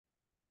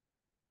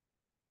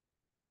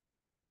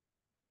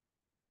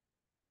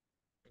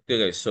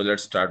Okay, guys, so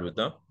let's start with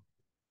the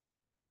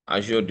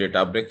Azure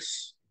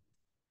Databricks.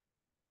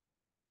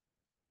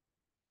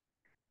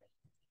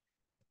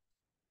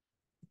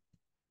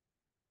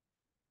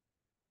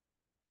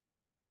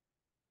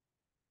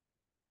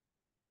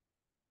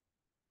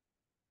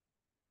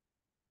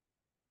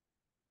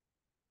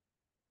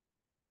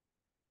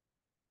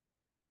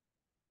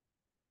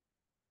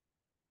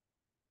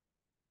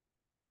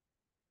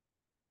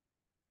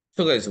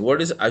 So, guys,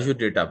 what is Azure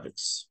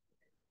Databricks?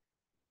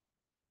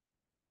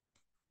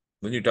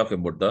 When you talk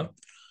about the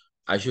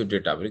Azure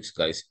Databricks,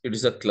 guys, it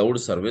is a cloud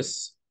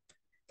service.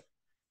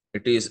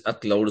 It is a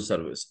cloud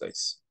service,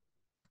 guys.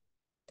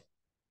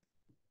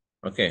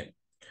 Okay,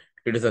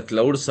 it is a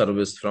cloud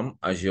service from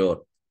Azure.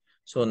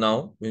 So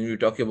now, when we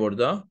talk about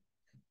the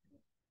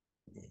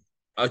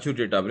Azure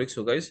Databricks,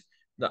 so guys,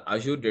 the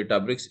Azure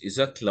Databricks is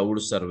a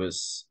cloud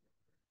service.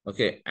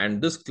 Okay,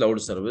 and this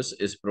cloud service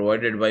is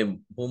provided by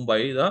whom? By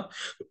the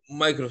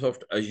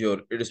Microsoft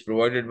Azure. It is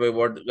provided by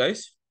what,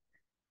 guys?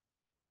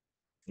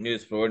 It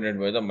is provided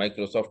by the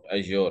Microsoft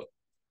Azure.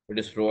 It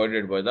is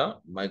provided by the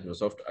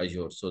Microsoft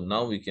Azure. So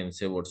now we can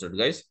say what's that,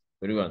 guys?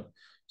 Everyone.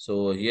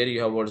 So here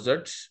you have what's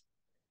that?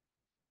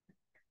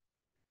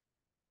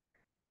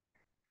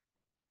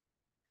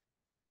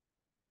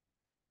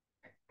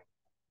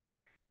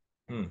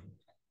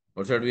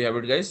 What's that we have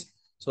it, guys?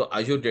 So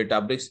Azure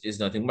Databricks is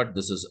nothing but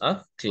this is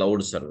a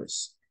cloud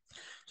service.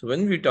 So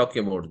when we talk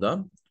about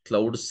the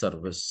cloud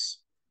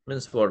service,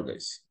 means what,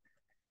 guys?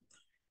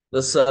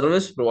 The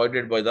service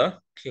provided by the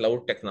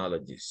cloud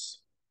technologies.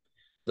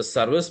 The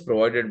service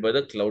provided by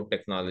the cloud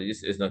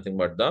technologies is nothing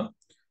but the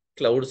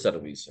cloud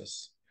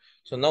services.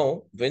 So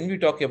now when we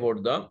talk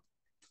about the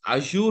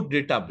Azure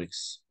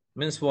Databricks,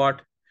 means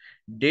what?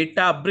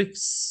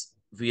 Databricks,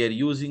 we are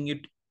using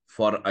it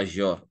for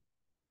Azure.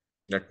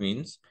 That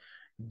means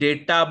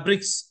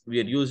Databricks, we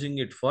are using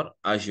it for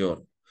Azure.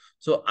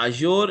 So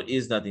Azure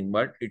is nothing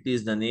but it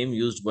is the name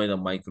used by the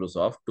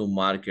Microsoft to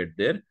market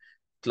their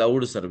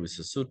cloud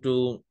services. So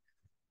to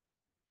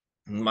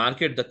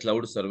market the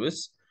cloud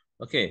service,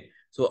 okay.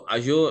 So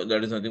Azure,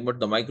 that is nothing but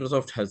the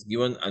Microsoft has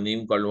given a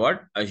name called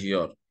what?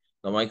 Azure.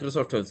 The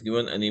Microsoft has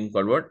given a name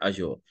called what?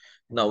 Azure.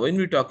 Now, when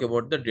we talk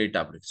about the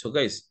Databricks, so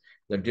guys,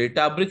 the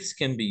Databricks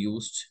can be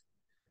used.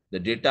 The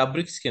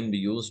Databricks can be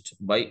used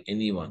by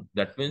anyone.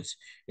 That means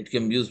it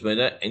can be used by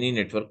any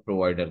network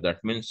provider.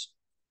 That means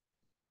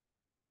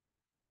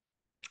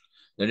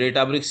the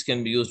Databricks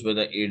can be used by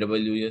the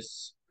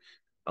AWS.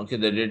 Okay,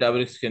 the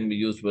Databricks can be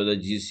used by the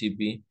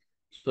GCP.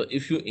 So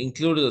if you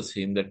include the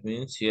same, that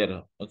means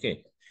here,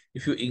 okay,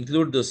 if you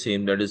include the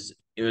same, that is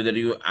whether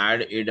you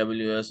add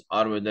AWS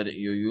or whether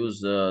you use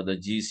the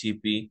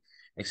GCP,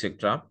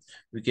 etc.,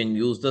 we can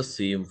use the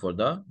same for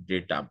the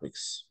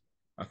Databricks.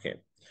 Okay.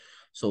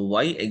 So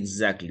why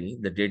exactly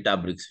the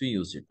Databricks we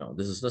use it now?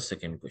 This is the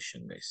second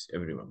question, guys,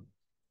 everyone.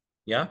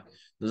 Yeah,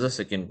 this is the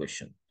second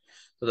question.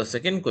 So the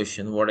second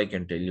question, what I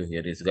can tell you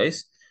here is,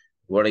 guys,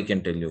 what I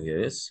can tell you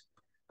here is,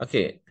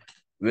 okay,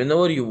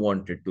 whenever you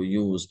wanted to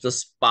use the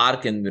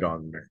Spark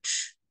environment,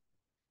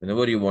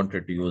 whenever you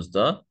wanted to use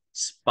the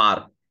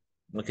Spark,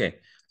 okay,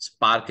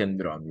 Spark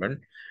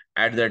environment,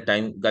 at that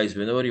time, guys,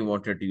 whenever you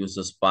wanted to use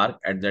the Spark,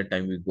 at that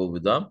time we go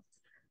with the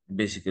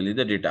basically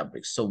the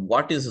Databricks. So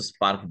what is a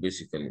Spark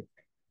basically?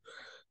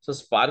 So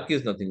Spark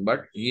is nothing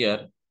but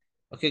here,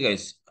 okay,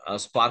 guys, a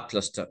Spark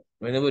cluster.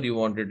 Whenever you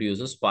wanted to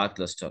use a Spark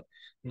cluster,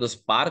 the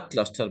Spark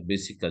cluster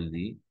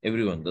basically,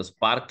 everyone, the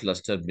Spark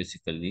cluster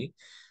basically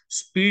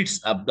speeds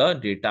up the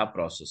data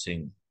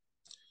processing.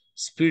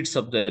 Speeds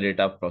up the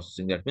data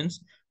processing. That means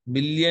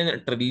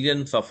million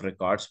trillions of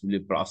records will be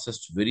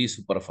processed very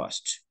super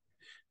fast.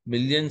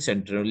 Millions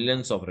and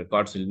trillions of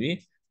records will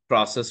be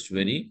processed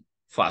very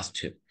fast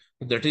here.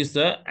 That is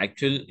the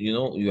actual,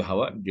 you have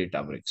a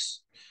Databricks.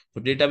 So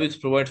Databricks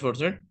provides what's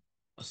that?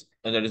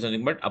 That is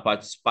nothing but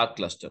Apache Spark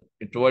cluster.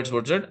 It provides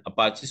what's that?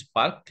 Apache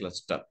Spark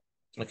cluster.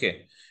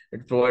 Okay.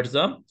 It provides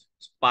the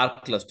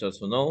Spark cluster.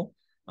 So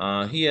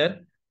now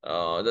here,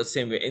 the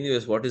same way.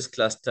 Anyways, what is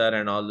cluster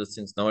and all these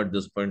things now at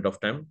this point of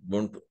time?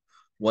 Don't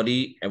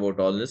worry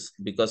about all this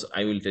because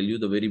I will tell you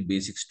the very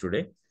basics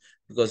today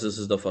because this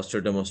is the first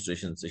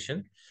demonstration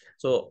session.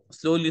 So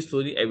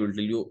slowly, I will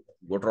tell you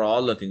what are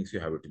all the things you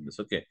have it in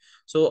this. Okay.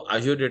 So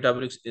Azure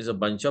Databricks is a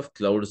bunch of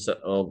clouds.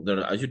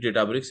 The Azure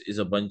Databricks is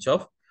a bunch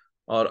of,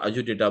 or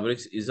Azure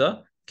Databricks is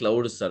a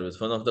cloud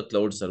service, one of the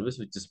cloud service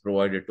which is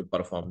provided to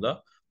perform the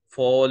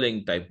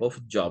following type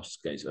of jobs,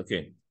 guys.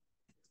 Okay.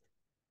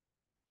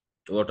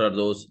 What are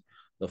those?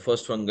 The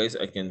first one, guys,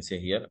 I can say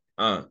here.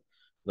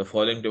 The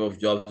following type of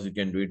jobs you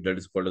can do it. That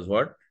is called as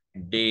what?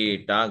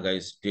 Data,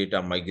 guys.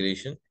 Data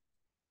migration.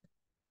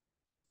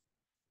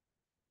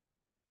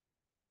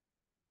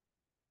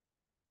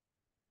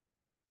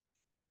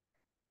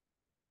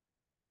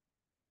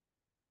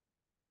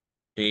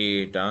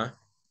 Data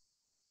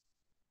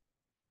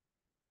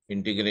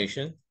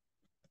integration,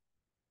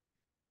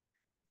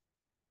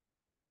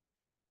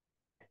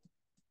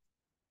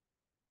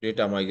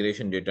 data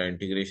migration, data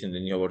integration.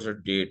 Then you have also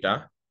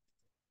data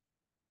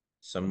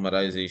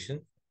summarization,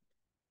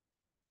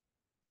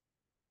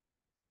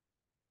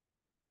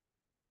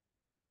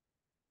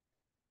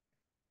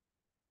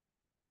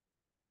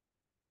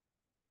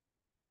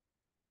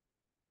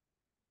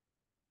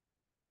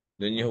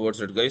 Then you have what's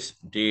it, guys?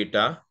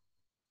 Data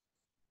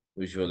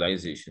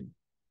visualization.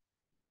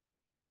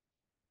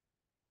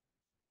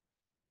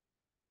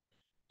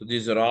 So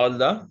these are all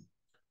the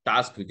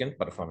tasks we can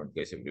perform it,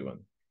 guys, everyone.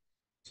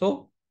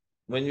 So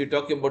when we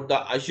talk about the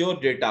Azure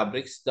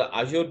Databricks, the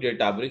Azure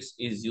Databricks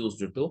is used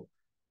to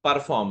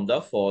perform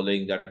the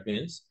following. That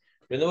means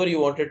whenever you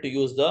wanted to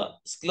use the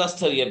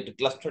cluster here,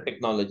 cluster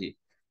technology.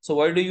 So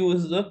why do we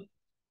use the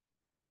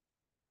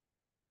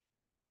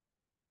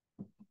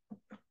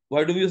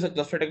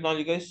cluster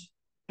technology, guys?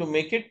 To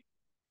make it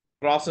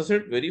process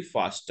it very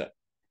faster.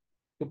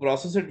 To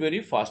process it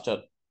very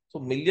faster. So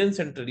millions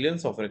and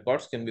trillions of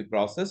records can be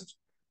processed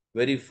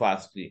very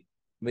fastly.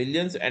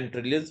 Millions and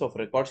trillions of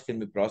records can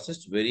be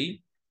processed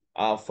very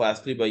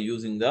fastly by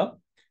using the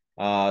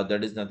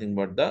that is nothing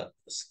but the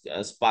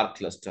Spark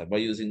cluster, by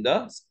using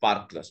the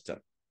Spark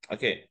cluster.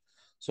 Okay.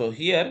 So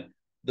here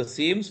the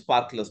same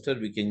Spark cluster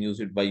we can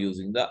use it by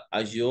using the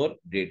Azure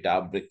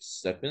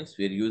Databricks. That means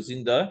we are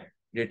using the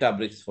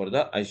Databricks for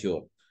the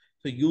Azure.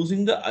 So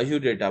using the Azure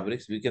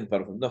Databricks, we can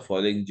perform the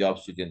following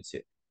jobs, you can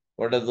say.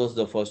 What are those?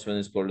 The first one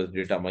is called as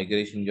data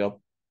migration job.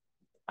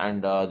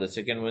 And the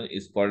second one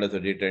is called as a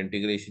data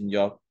integration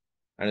job.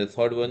 And the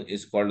third one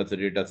is called as a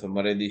data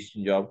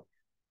summarization job.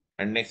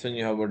 And next one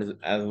you have what is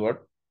as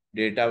what?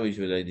 Data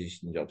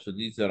visualization job. So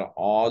these are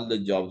all the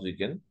jobs we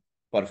can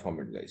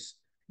perform it, guys.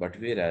 But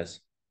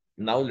whereas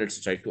now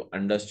let's try to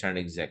understand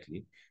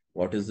exactly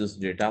what is this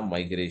data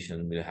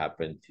migration will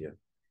happen here.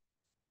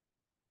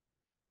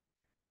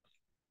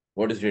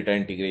 What is data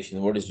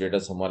integration, what is data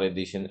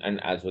summarization, and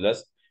as well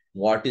as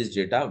what is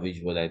data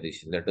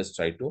visualization. Let us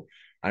try to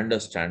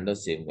understand the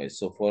same, guys.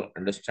 So for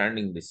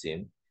understanding the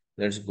same,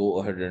 let's go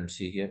ahead and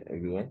see here,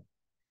 everyone.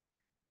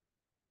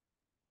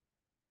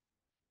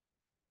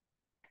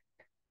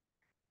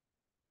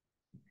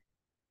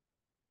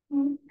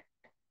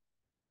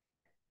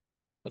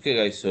 Okay,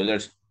 guys, so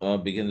let's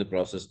begin the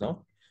process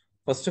now.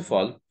 First of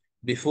all,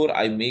 before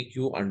I make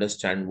you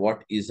understand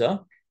what is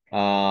a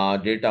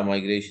data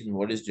migration,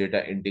 what is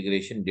data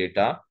integration,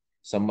 data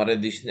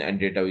summarization, and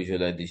data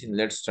visualization,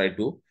 let's try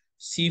to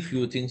see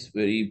few things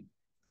very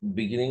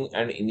beginning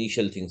and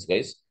initial things,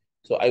 guys.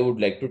 So I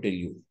would like to tell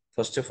you,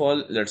 first of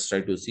all, let's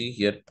try to see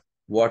here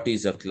what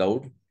is a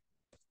cloud,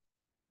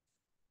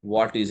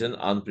 what is an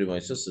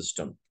on-premises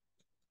system.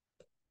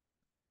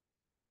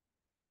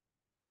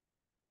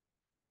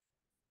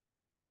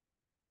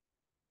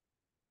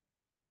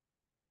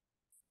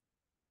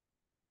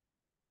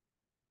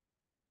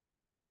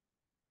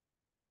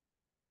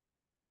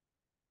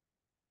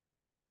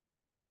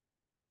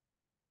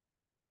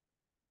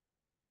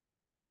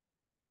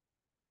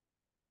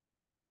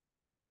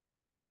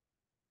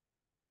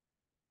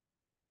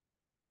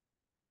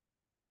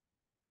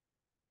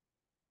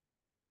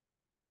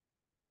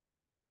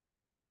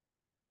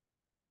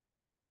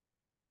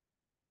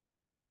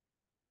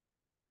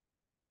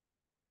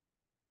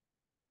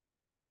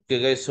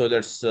 Okay, guys, so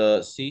let's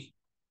see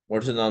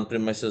what is an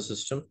on-premises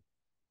system.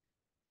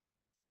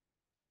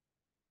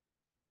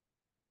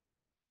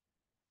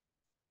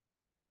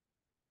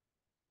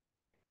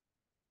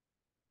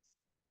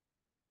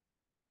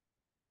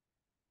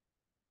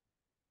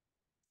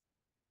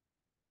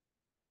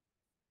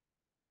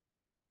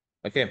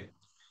 Okay,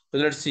 so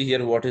let's see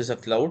here what is a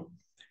cloud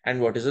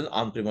and what is an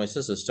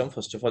on-premises system.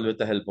 First of all, with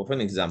the help of an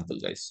example,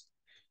 guys.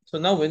 So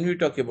now when we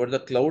talk about the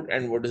cloud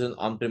and what is an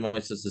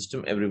on-premises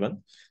system, everyone,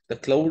 the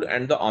cloud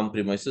and the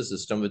on-premises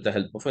system with the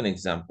help of an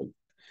example.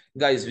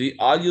 Guys, we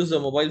all use the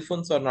mobile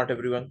phones or not,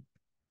 everyone?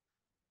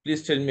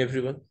 Please tell me,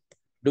 everyone.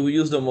 Do we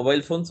use the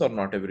mobile phones or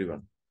not,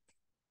 everyone?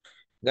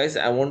 Guys,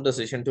 I want the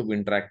session to be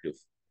interactive.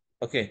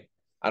 Okay.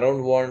 I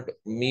don't want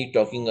me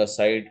talking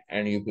aside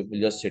and you people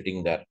just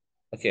sitting there.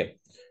 Okay.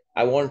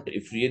 I want,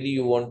 if really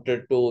you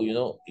wanted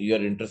to,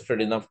 you're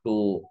interested enough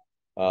to,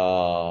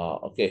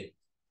 okay,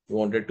 you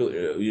wanted to,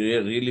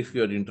 really, if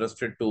you're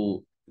interested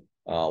to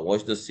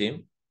watch the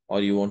same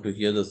or you want to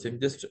hear the same,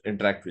 just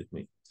interact with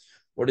me.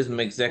 What is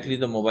exactly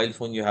the mobile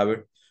phone you have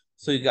it?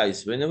 So, you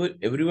guys, whenever,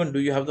 everyone,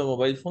 do you have the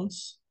mobile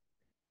phones?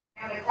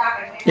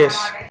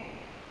 Yes.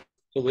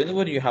 So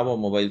whenever you have a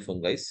mobile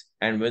phone, guys,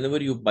 and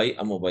whenever you buy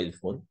a mobile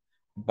phone,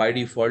 by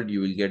default, you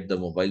will get the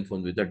mobile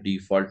phone with a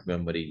default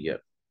memory here.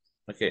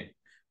 Okay.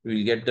 You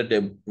will get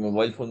the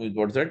mobile phone with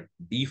what's that?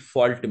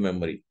 Default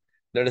memory.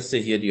 Let us say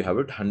here you have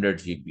it 100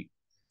 GB.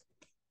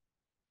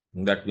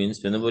 That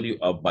means whenever you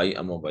buy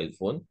a mobile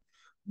phone,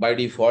 by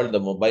default,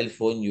 the mobile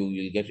phone, you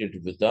will get it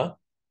with a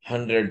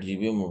 100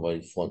 GB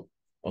mobile phone.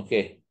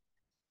 Okay.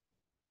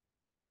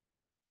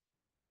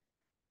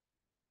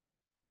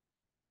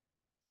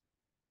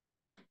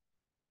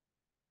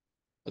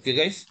 Okay,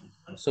 guys.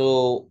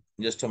 So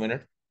just a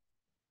minute.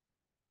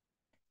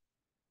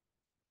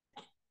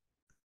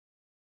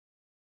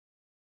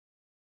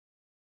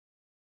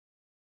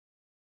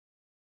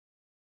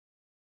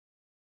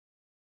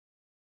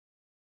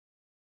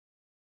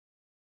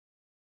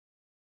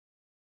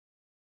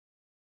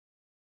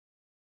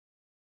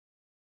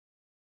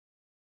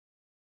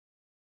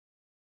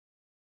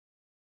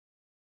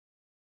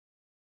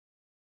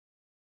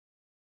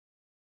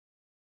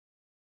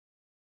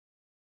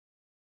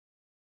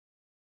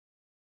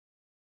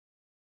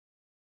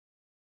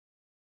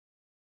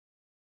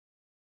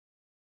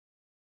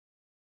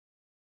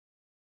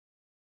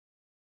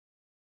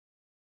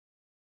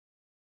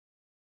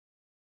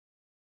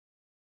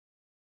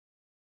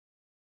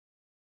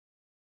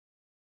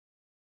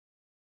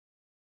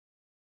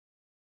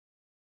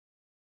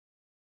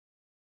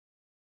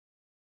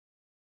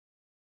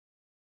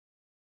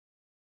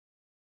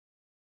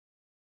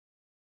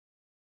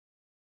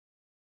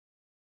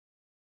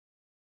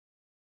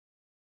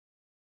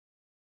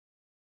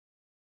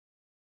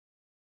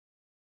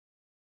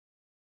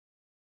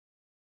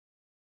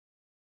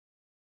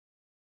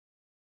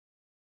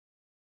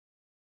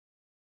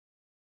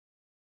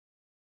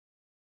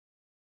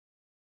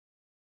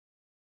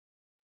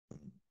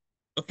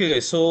 Okay,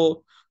 guys.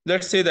 So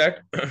let's say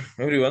that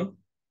everyone,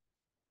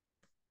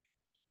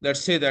 let's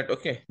say that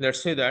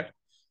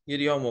here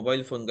you have a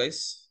mobile phone,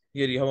 guys.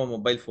 Here you have a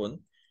mobile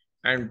phone,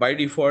 and by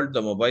default,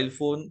 the mobile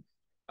phone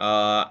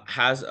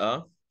has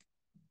a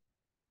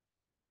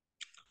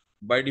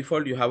by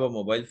default you have a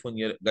mobile phone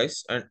here,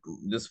 guys, and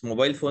this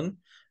mobile phone,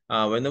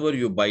 whenever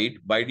you buy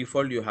it, by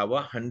default you have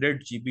a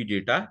 100 GB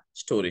data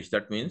storage.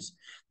 That means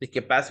the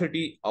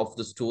capacity of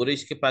the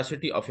storage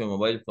capacity of your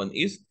mobile phone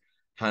is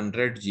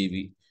 100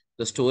 GB.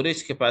 The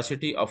storage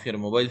capacity of your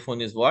mobile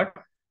phone is what?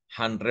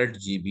 100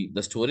 GB.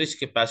 The storage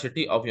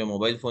capacity of your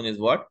mobile phone is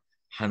what?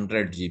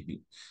 100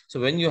 GB. So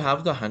when you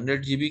have the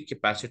 100 GB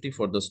capacity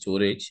for the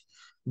storage,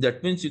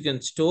 that means you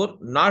can store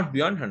not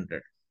beyond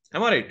 100.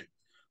 Am I right?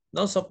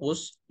 Now,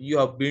 suppose you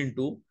have been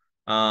to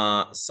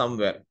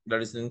somewhere,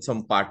 that is in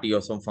some party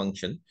or some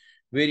function,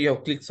 where you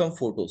have clicked some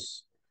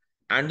photos,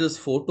 and these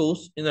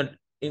photos in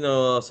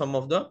a some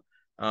of the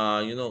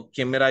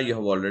camera you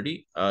have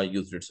already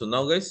used it. So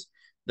now, guys,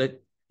 the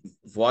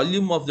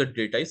volume of the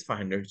data is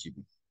 500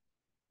 GB.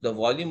 The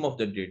volume of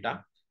the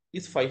data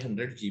is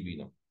 500 GB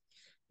now.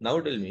 Now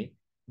tell me,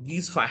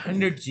 these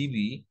 500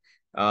 GB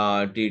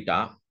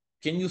data,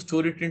 can you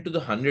store it into the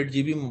 100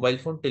 GB mobile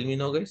phone? Tell me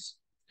now, guys.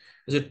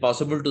 Is it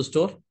possible to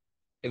store,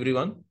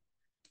 everyone?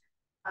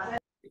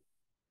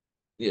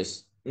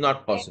 Yes,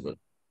 not possible.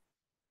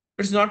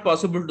 It's not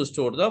possible to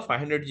store the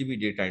 500 GB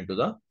data into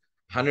the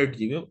 100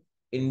 GB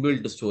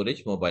inbuilt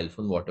storage mobile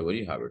phone, whatever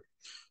you have it.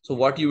 So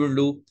what you will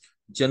do,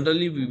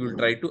 generally we will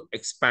try to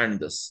expand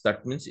this.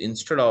 That means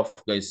instead of,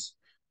 can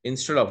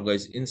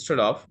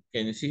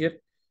you see here?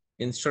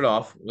 Instead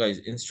of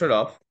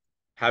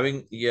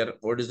having here,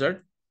 what is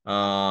that?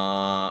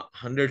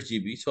 100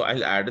 GB. So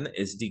I'll add an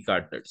SD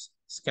card, that's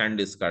scan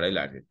disk card, I'll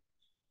add it.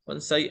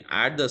 Once I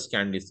add the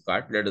scan disk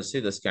card, let us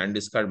say the scan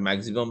disk card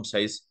maximum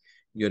size,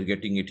 you're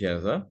getting it here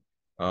as a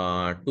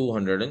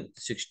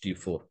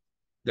 264.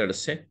 Let us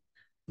say,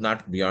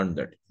 not beyond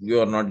that. You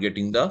are not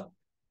getting the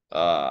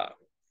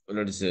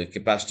let us say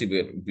capacity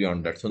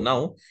beyond that. So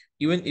now,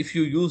 even if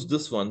you use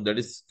this one, that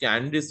is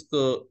scan disk,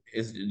 that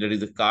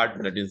is a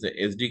card, that is the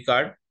SD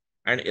card,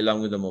 and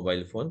along with the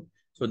mobile phone.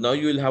 So now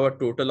you will have a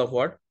total of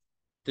what?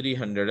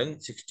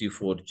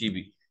 364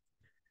 GB.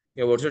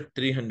 Yeah, what's it?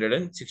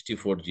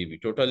 364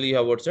 GB. Totally, you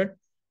have what's it?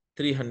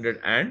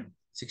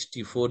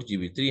 364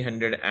 GB.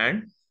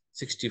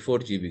 364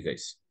 GB,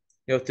 guys.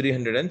 You have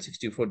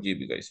 364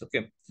 GB, guys.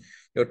 Okay.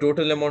 Your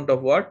total amount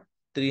of what?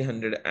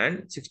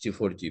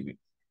 364 GB.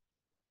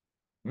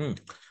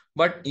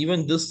 But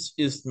even this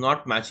is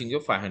not matching your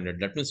 500.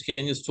 That means,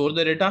 can you store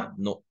the data?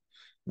 No,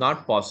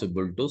 not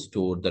possible to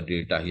store the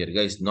data here,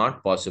 guys.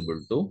 Not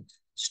possible to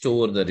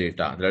store the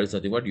data. That is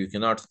nothing but you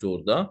cannot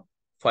store the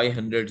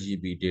 500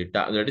 GB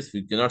data. That is,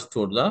 we cannot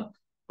store the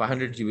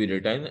 500 GB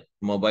data in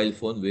mobile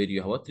phone where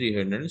you have a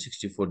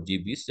 364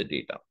 GB is the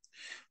data.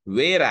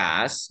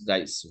 Whereas,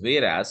 guys,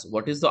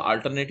 what is the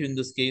alternative in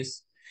this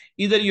case?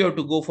 Either you have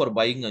to go for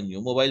buying a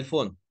new mobile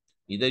phone,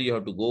 either you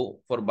have to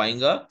go for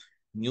buying a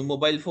new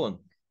mobile phone,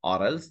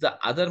 or else the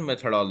other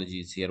methodology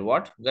is here.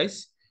 What,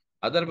 guys?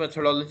 Other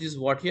methodology is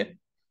what here?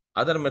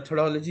 Other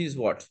methodology is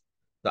what?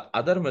 The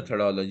other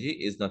methodology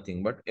is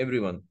nothing but,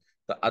 everyone.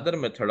 The other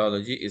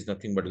methodology is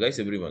nothing but, guys,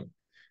 everyone.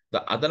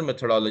 The other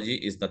methodology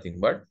is nothing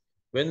but,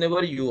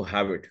 whenever you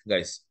have it,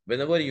 guys,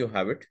 whenever you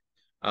have it,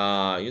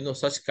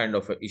 such kind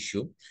of an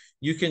issue,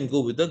 you can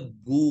go with the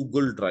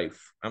Google Drive.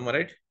 Am I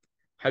right?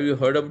 Have you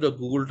heard of the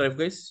Google Drive,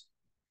 guys?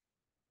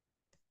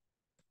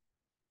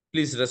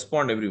 Please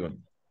respond, everyone.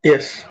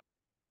 Yes.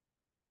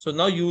 So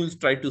now you will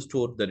try to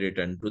store the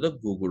data into the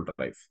Google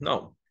Drive.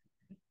 Now,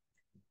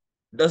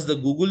 does the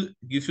Google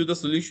gives you the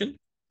solution?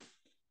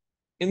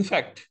 In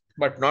fact,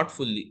 but not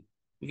fully.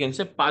 You can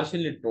say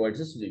partially it provides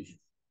a solution.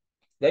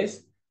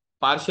 Guys,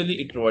 partially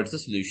it provides a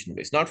solution,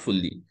 guys, not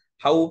fully.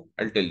 How?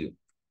 I'll tell you.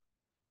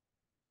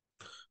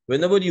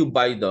 Whenever you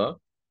buy the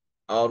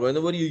or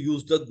whenever you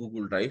use the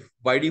Google Drive,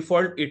 by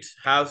default, it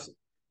has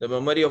the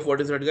memory of,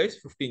 what is that, guys?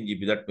 15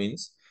 GB. That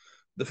means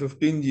the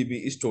 15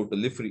 GB is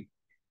totally free.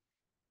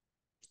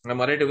 Am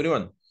I right,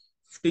 everyone?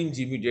 15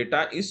 GB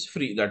data is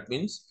free. That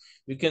means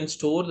we can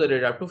store the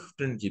data up to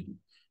 15 GB.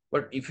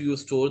 But if you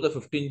store the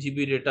 15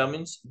 GB data,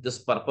 means this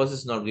purpose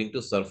is not going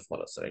to serve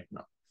for us right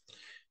now.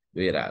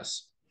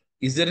 Whereas,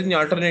 is there any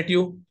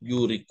alternative?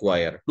 You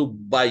require to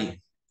buy.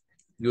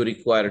 You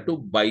require to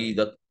buy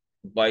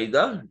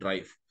the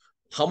drive.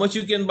 How much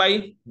you can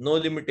buy? No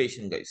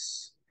limitation,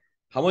 guys.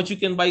 How much you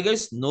can buy,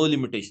 guys? No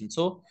limitation.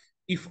 So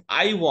if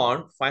I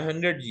want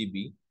 500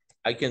 GB,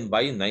 I can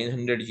buy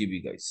 900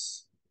 GB,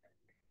 guys,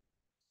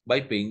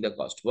 by paying the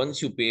cost.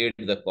 Once you paid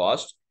the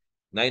cost,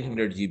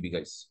 900 GB,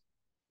 guys.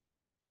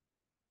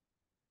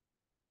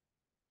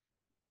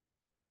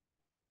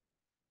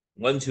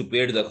 Once you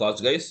paid the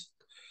cost, guys.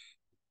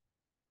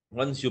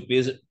 Once you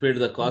paid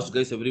the cost,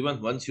 guys,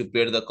 everyone. Once you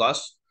paid the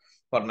cost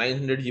for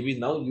 900 GB,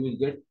 now you will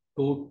get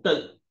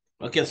total,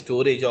 okay,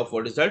 storage of,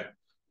 what is that?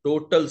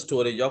 Total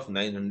storage of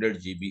 900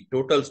 GB.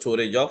 Total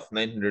storage of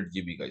 900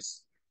 GB,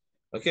 guys.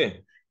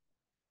 Okay.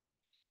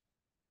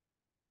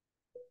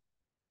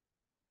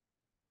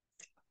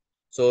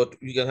 So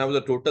you can have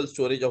the total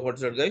storage of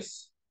what's that,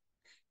 guys?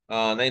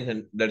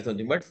 900. That is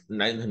nothing but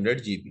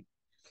 900 GB.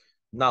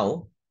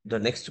 Now the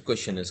next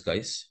question is,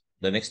 guys.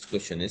 The next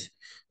question is,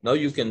 now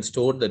you can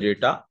store the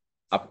data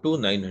up to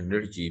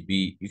 900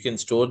 GB. You can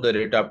store the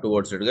data up to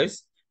what's that,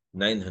 guys?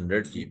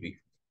 900 GB.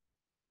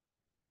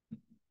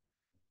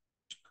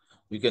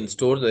 We can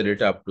store the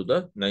data up to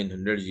the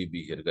 900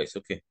 GB here, guys.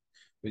 Okay.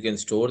 We can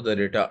store the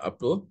data up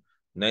to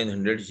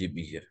 900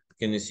 GB here.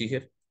 Can you see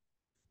here?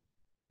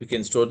 We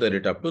can store the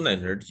data up to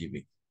 900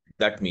 GB.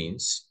 That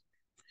means,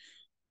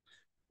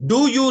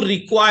 do you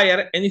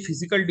require any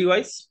physical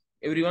device,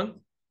 everyone?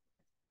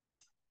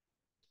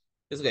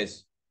 Yes,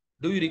 guys.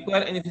 Do you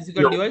require any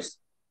physical No. device?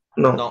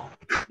 No. No,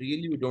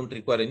 really, we don't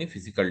require any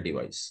physical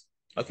device.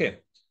 Okay.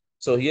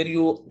 So here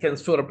you can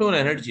store up to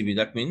 900 GB.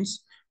 That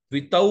means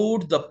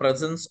without the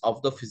presence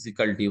of the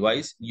physical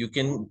device, you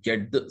can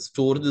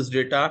store this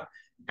data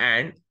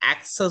and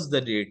access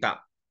the data.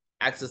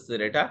 Access the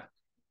data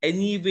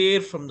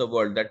anywhere from the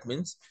world. That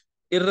means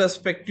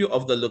irrespective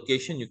of the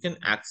location, you can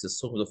access.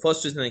 So the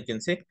first reason I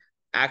can say,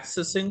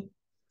 accessing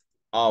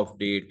of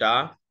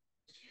data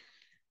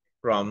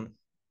from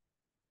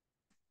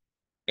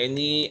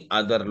any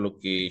other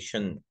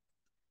location.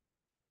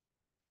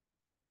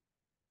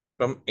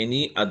 From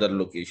any other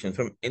location,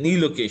 from any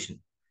location,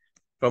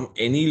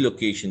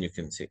 you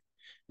can say.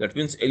 That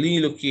means any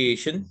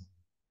location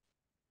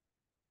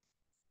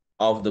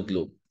of the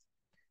globe.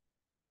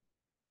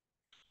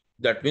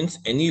 That means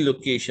any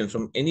location,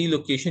 from any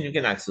location you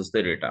can access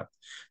the data.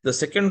 The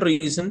second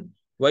reason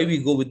why we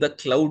go with the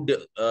cloud,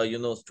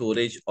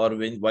 storage, or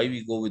why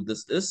we go with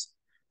this is,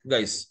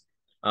 guys,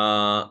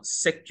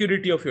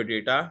 security of your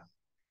data.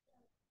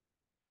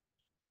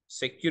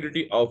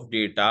 Security of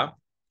data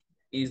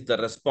is the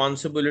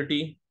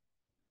responsibility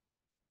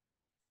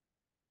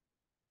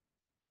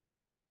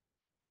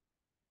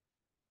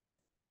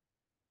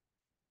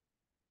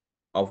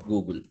of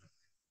Google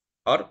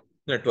or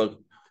network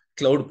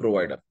cloud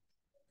provider.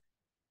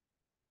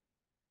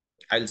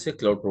 I'll say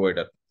cloud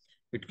provider.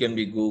 It can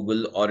be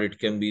Google, or it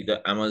can be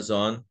the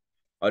Amazon,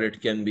 or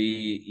it can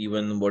be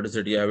even, what is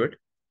it? You have it,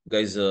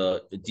 guys.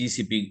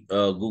 GCP,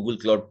 Google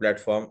Cloud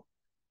Platform,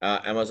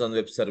 Amazon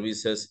Web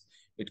Services.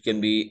 It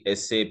can be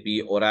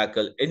SAP,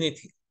 Oracle,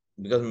 anything,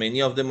 because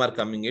many of them are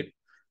coming it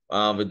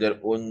with their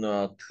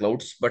own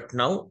clouds. But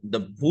now the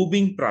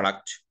booming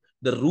product,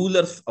 the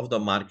rulers of the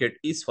market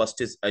is,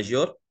 first is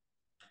Azure.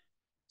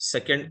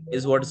 Second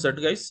is, what is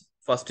that, guys?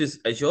 First is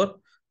Azure.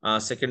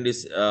 Second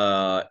is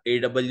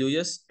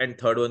AWS, and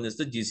third one is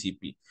the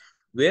GCP,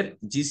 where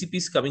GCP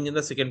is coming in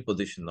the second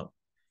position now.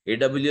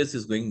 AWS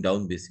is going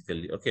down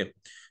basically. Okay.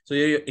 So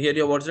here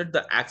you what's it?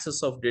 The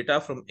access of data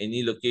from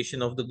any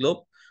location of the globe.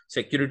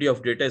 Security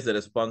of data is the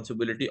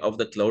responsibility of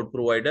the cloud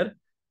provider.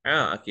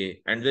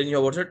 Okay. And then you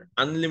have what's it?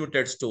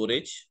 Unlimited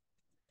storage.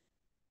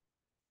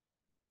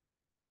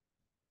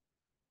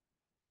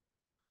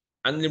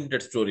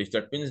 Unlimited storage.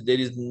 That means there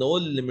is no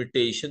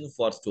limitation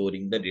for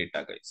storing the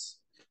data, guys.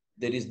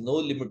 There is no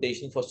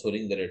limitation for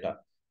storing the data.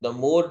 The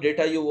more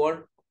data you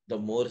want, the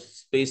more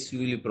space will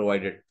be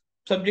provided,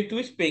 subject to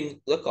which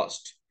paying the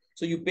cost.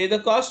 So you pay the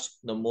cost,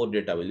 the more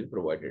data will be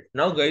provided.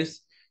 Now,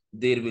 guys,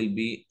 there will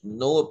be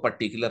no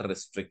particular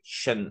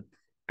restriction.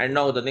 And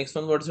now the next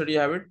one, what do you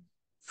have it?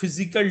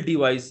 Physical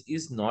device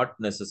is not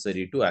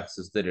necessary to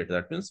access the data.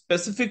 That means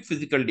specific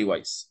physical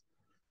device.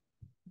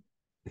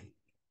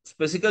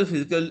 Specific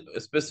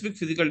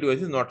physical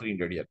device is not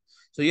needed here.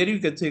 So here you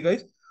can say,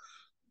 guys,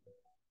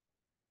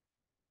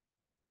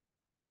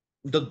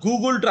 the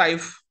Google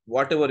Drive,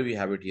 whatever we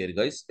have it here,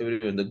 guys,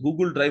 everyone, the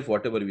Google Drive,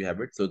 whatever we have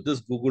it. So this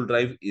Google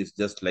Drive is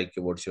just like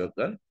what's your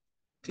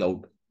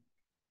cloud.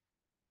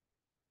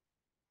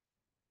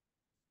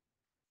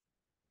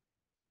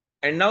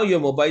 And now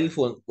your mobile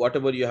phone,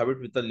 whatever you have it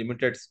with a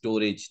limited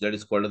storage, that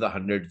is called as the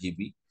 100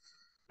 GB.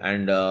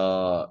 And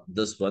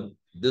this one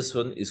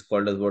is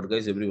called as what,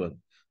 guys, everyone?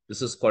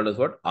 This is called as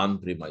what?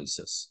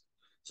 On-premises.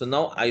 So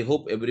now I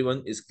hope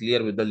everyone is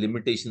clear with the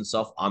limitations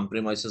of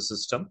on-premises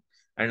system,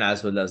 and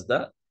as well as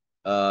the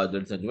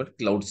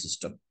cloud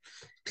system.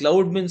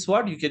 Cloud means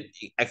what? You can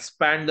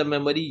expand the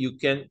memory, you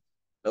can,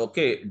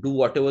 okay, do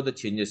whatever the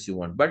changes you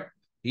want. But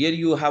here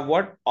you have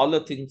what? All the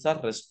things are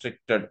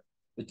restricted.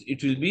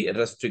 It will be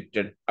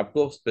restricted up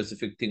to a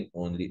specific thing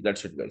only.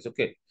 That's it, guys.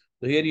 Okay.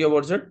 So here you have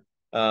what's it?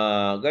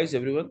 Guys,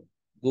 everyone,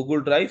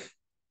 Google Drive,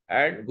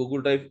 and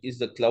Google Drive is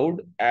the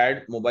cloud,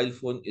 and mobile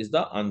phone is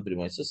the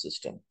on-premises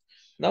system.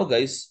 Now,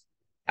 guys,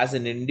 as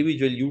an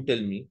individual, you tell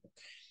me,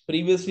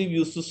 previously we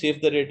used to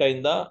save the data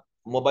in the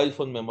mobile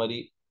phone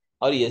memory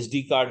or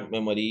SD card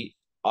memory,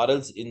 or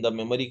else in the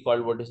memory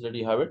called, what is that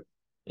you have it?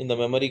 In the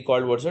memory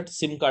called, what's that?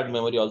 SIM card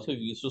memory also, we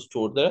used to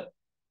store the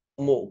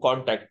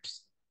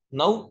contacts.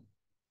 Now,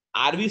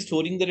 are we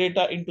storing the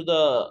data into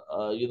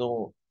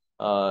the,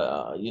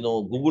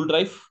 Google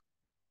Drive?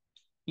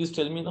 Please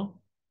tell me now.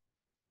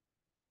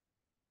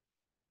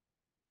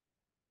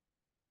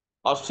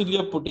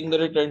 Australia putting the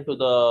data into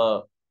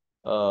the,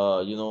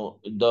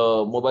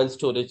 the mobile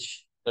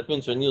storage. That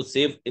means when you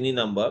save any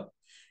number,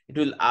 it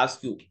will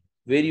ask you,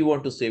 Where you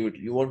want to save it?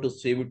 You want to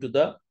save it to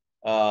the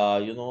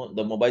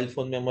the mobile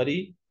phone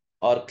memory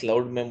or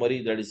cloud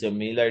memory, that is your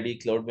mail ID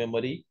cloud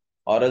memory,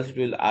 or else it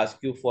will ask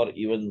you for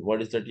even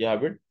what is that you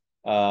have it,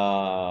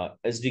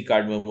 SD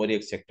card memory,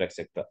 etc.,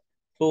 etc.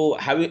 So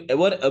have you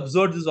ever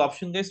observed this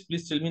option, guys?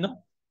 Please tell me now.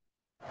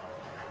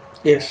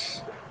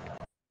 Yes.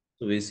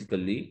 So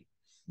basically,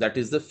 that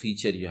is the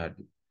feature you have.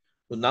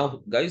 So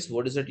now, guys,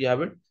 what is it you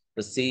have it?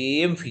 The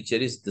same feature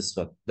is this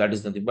one. That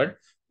is nothing but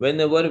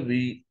whenever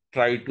we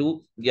try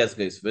to, yes,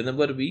 guys,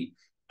 whenever we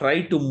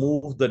try to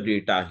move the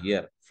data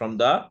here from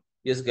the,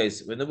 yes,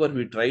 guys, whenever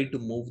we try to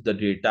move the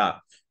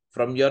data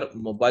from your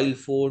mobile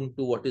phone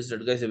to what is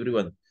that, guys,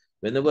 everyone?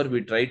 Whenever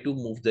we try to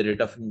move the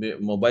data from the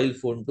mobile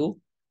phone to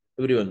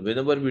everyone,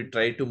 whenever we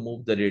try to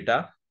move the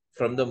data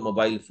from the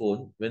mobile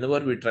phone, whenever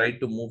we try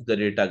to move the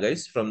data,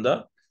 guys, from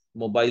the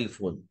mobile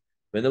phone,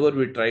 whenever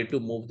we try to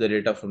move the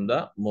data from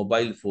the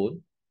mobile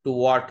phone to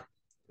what,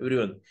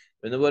 everyone,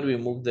 whenever we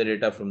move the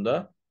data from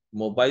the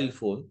mobile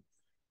phone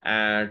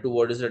and to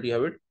what is that you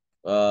have it,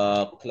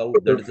 cloud,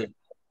 that is a,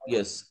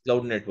 yes,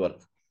 cloud network,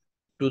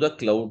 to the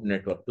cloud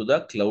network, to the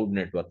cloud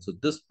network. So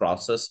this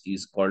process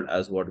is called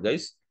as what,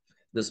 guys?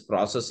 This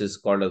process is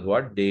called as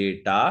what?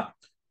 Data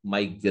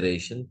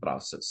migration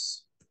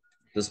process.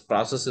 This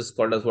process is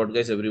called as what,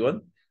 guys,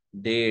 everyone?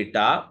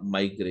 Data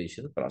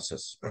migration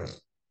process.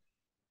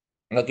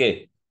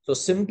 Okay. So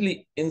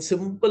simply, in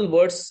simple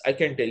words, I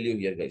can tell you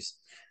here, guys.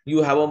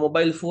 You have a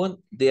mobile phone.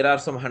 There are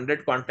some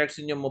 100 contacts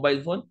in your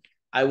mobile phone.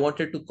 I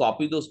wanted to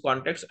copy those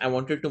contacts. I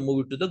wanted to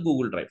move it to the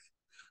Google Drive.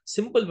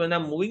 Simple. When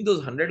I'm moving those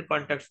 100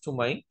 contacts to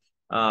my,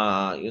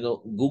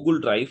 Google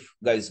Drive,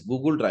 guys,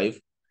 Google Drive.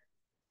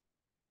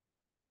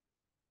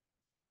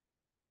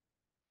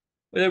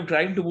 When I'm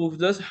trying to move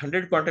those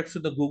 100 contacts to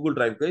the Google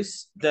Drive,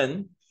 guys,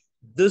 then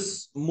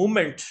this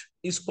movement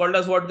is called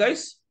as what,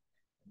 guys?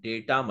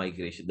 Data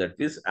migration. That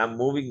is, I'm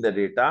moving the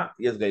data.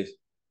 Yes, guys,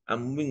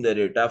 I'm moving the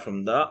data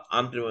from the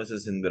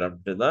on-premises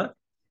environment to the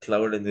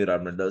cloud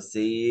environment. The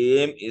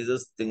same is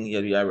this thing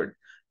here. You have it.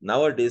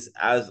 Nowadays,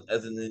 as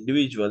an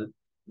individual,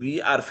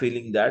 we are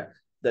feeling that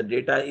the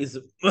data is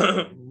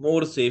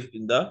more safe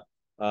in the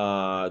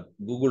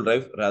Google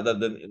Drive rather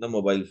than in the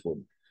mobile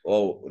phone.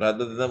 Oh,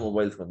 rather than the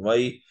mobile phone.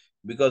 Why?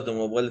 Because the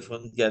mobile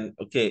phone can,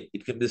 okay,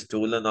 it can be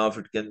stolen off,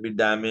 it can be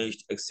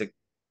damaged, etc.,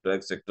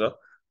 etc.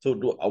 So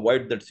to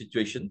avoid that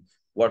situation,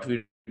 what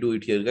we do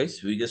it here,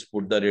 guys, we just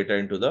put the data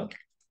into the,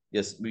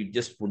 yes, we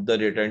just put the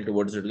data into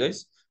what is it,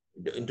 guys,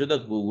 into the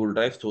Google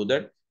Drive, so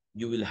that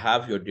you will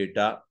have your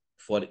data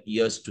for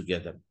years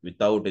together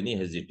without any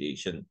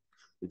hesitation,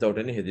 without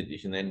any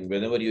hesitation. And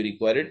whenever you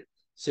require it,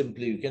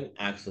 simply you can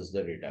access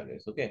the data,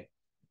 guys. Okay,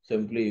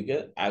 simply you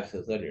can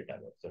access the data,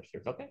 guys. That's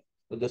it. Okay,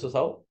 so this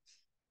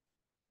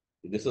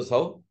is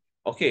how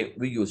okay,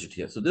 we use it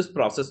here. So this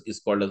process is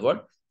called as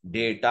what?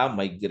 Data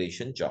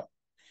migration job.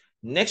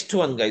 Next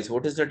one, guys,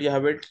 what is that you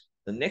have it?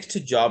 The next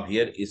job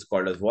here is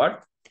called as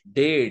what?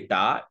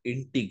 Data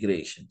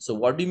integration. So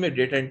what do you mean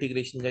data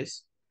integration,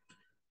 guys?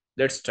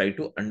 Let's try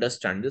to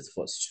understand this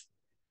first.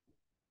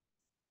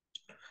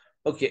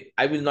 Okay,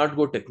 I will not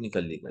go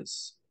technically,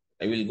 guys.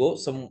 I will go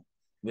some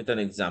with an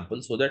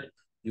example so that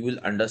you will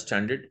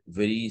understand it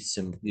very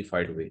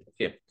simplified way.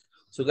 Okay.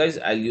 So guys,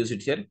 I'll use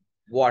it here.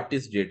 What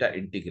is data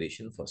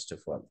integration, first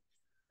of all?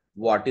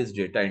 What is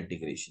data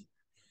integration?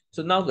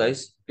 So now,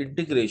 guys,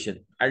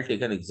 integration, I'll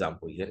take an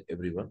example here,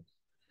 everyone.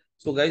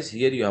 So guys,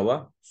 here you have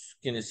a,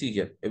 can you see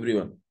here,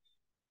 everyone?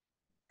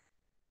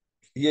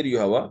 Here you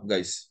have a,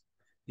 guys,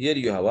 here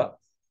you have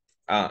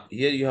a,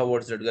 here you have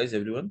what's that, guys,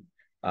 everyone?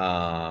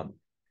 Uh,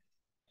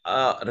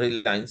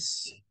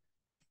 Reliance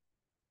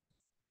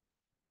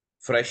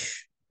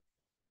Fresh.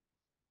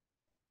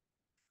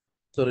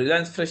 So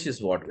Reliance Fresh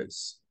is what,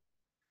 guys?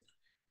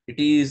 It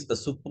is a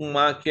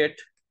supermarket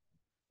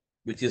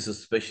which is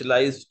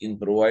specialized in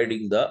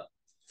providing the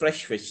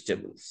fresh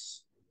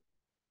vegetables.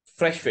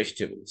 Fresh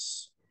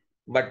vegetables.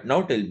 But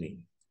now tell me,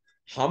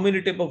 how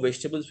many type of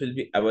vegetables will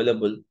be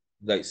available,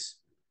 guys?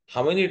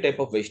 How many type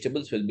of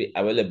vegetables will be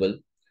available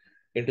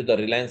into the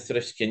Reliance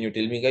Fresh? Can you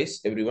tell me,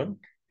 guys, everyone?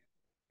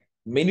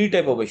 Many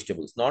type of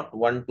vegetables, not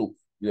one, two.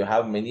 You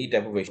have many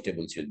type of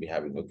vegetables you'll be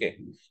having, okay?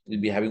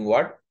 You'll be having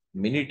what?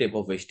 Many type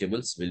of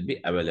vegetables will be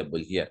available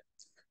here.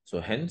 So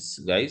hence,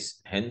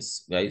 guys,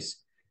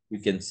 we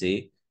can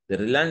say the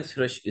Reliance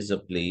Fresh is a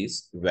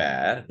place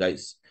where,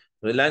 guys,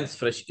 Reliance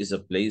Fresh is a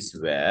place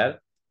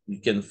where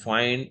you can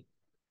find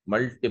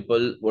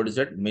multiple, what is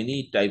that?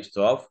 Many types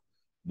of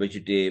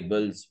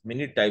vegetables,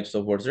 many types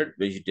of what's that?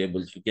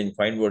 Vegetables. You can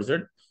find what's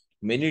that?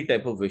 Many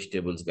type of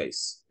vegetables,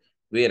 guys.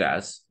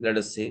 Whereas, let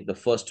us say the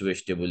first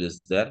vegetable is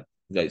there,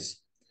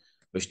 guys.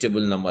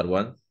 Vegetable number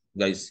one,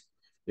 guys.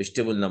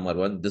 Vegetable number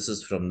one. This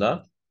is from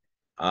the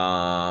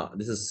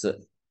this is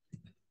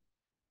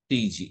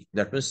TG.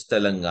 That means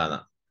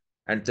Telangana.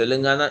 And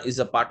Telangana is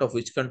a part of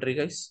which country,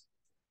 guys?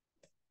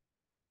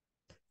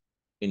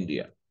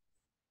 India.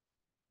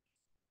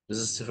 This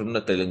is from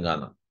the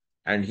Telangana.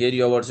 And here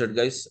you have what's it,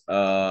 guys?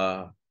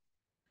 Let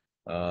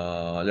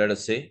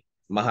us say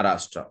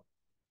Maharashtra,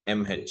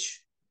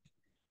 MH.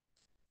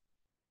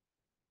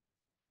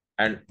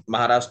 And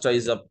Maharashtra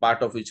is a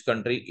part of which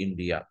country?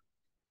 India.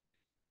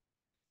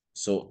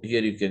 So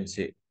here you can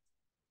say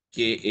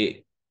KA,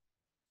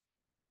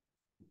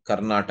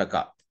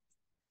 Karnataka.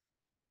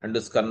 And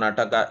this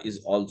Karnataka is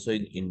also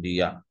in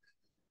India.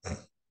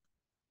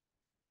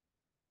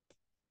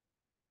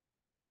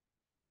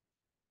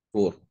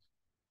 4.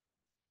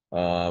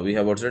 We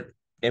have what's it?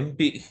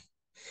 MP.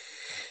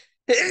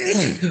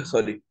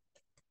 Sorry.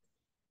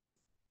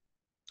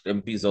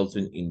 MP is also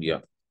in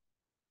India.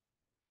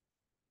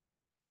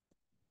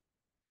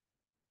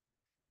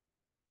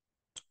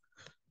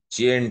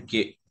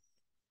 J&K.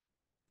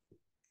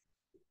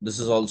 This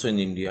is also in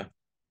India.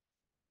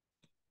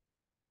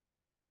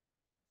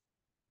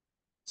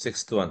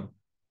 6th one.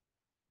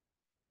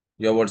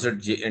 You have what's it?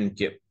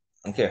 J&K.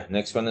 Okay.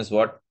 Next one is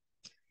what?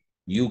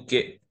 UK.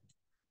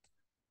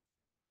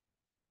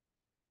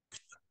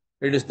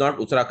 It is not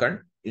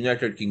Uttarakhand.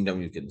 United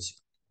Kingdom, you can see.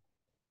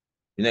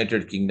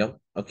 United Kingdom.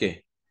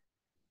 Okay.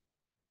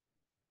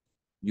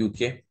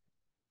 UK.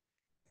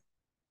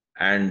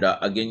 And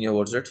again, you have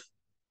what's it?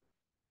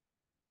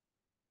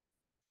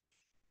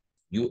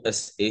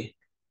 USA.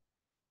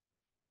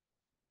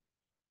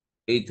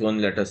 8th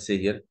one, let us say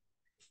here.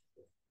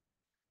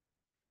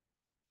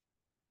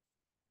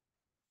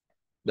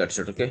 That's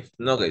it. Okay.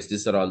 Now, guys,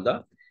 these are all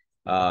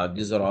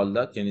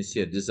the, can you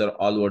see here? These are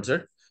all what's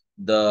it?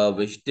 The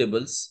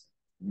vegetables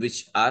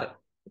which are,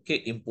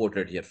 okay,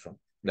 imported here from.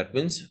 That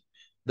means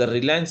the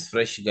Reliance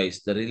Fresh,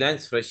 guys, the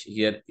Reliance Fresh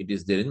here, it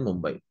is there in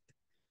Mumbai.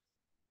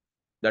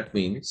 That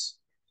means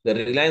the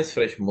Reliance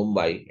Fresh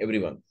Mumbai,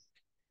 everyone.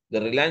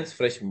 The Reliance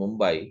Fresh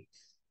Mumbai,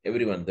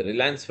 everyone, the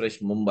Reliance Fresh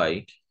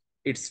Mumbai,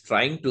 it's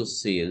trying to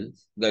sell,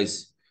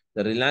 guys,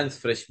 the Reliance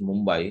Fresh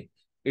Mumbai,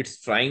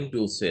 it's trying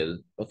to sell,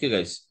 okay,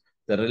 guys,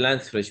 the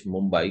Reliance Fresh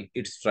Mumbai,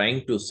 it's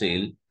trying to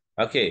sell,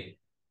 okay,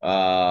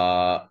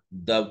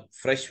 the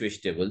fresh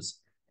vegetables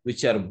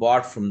which are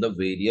bought from the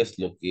various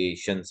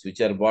locations,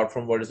 which are bought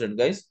from, what is it,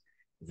 guys?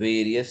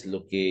 Various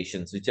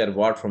locations, which are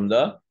bought from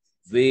the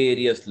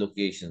various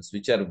locations,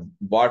 which are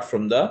bought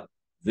from the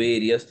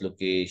various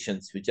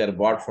locations, which are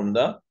bought from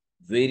the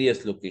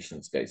various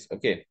locations, guys.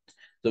 Okay.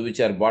 So which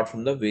are bought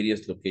from the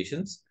various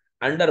locations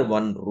under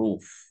one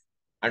roof.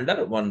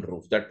 Under one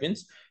roof. That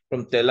means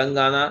from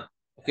Telangana,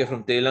 okay,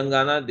 from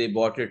Telangana, they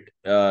bought it,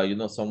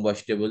 some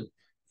vegetable.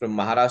 From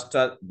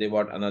Maharashtra, they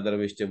bought another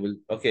vegetable.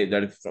 Okay,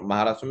 that is from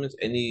Maharashtra means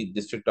any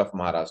district of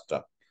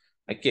Maharashtra.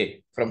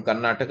 Okay, from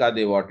Karnataka,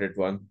 they bought it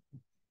one.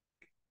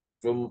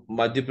 From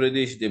Madhya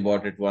Pradesh, they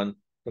bought it one.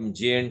 From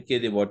J&K,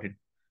 they bought it.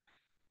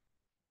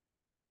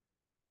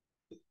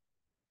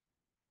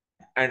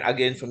 And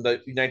again, from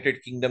the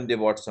United Kingdom, they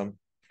bought some.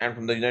 And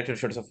from the United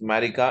States of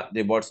America,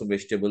 they bought some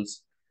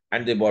vegetables.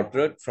 And they bought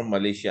it from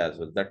Malaysia as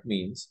well. That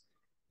means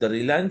the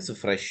Reliance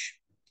Fresh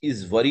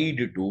is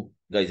worried to,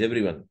 guys,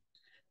 everyone.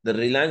 The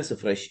Reliance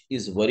Fresh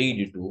is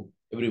worried to,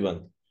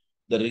 everyone.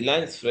 The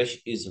Reliance Fresh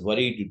is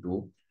worried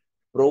to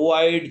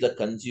provide the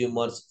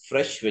consumers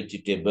fresh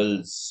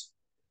vegetables,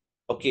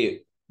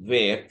 okay,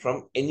 where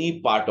from any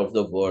part of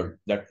the world.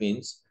 That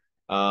means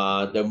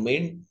the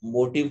main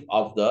motive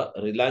of the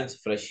Reliance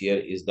Fresh here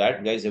is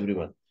that, guys,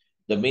 everyone,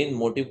 the main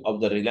motive of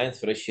the Reliance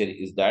Fresh here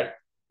is that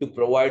to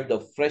provide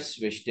the fresh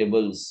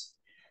vegetables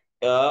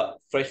to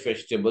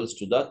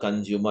the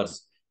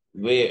consumers,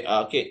 where,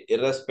 okay,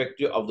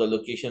 irrespective of the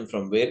location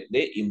from where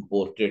they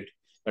import it.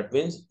 That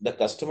means the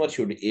customer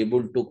should be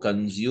able to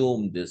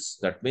consume this.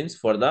 That means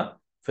for the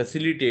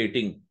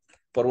facilitating,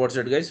 for what's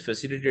it, guys?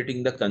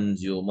 Facilitating the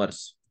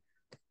consumers.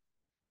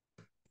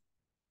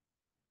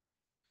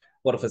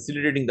 For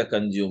facilitating the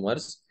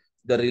consumers,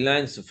 the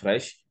Reliance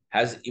Fresh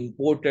has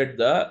imported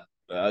the,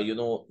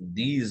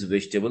 these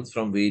vegetables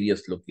from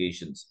various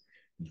locations.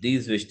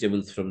 These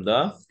vegetables from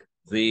the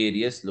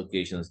various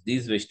locations.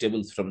 These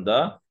vegetables from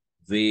the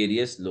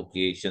various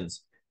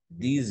locations.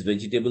 These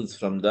vegetables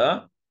from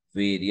the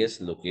various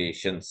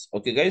locations.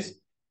 Okay, guys?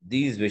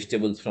 These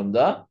vegetables from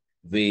the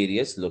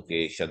various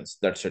locations.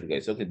 That's it,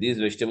 guys. Okay, these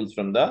vegetables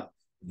from the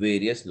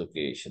various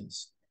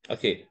locations.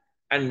 Okay,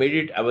 and made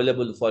it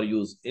available for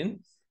use in,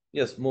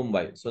 yes,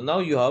 Mumbai. So now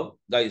you have,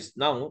 guys,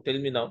 now tell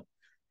me now.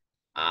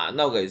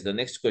 Now, guys, the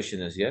next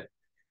question is here.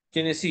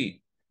 Can you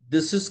see?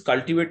 This is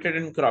cultivated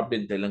and cropped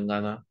in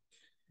Telangana.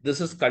 This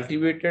is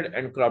cultivated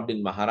and cropped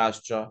in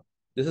Maharashtra.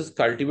 This is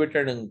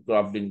cultivated and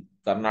cropped in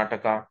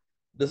Karnataka.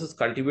 This is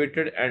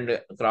cultivated and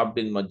cropped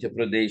in Madhya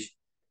Pradesh.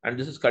 And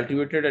this is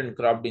cultivated and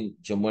cropped in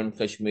Jammu and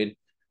Kashmir.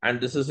 And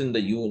this is in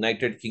the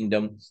United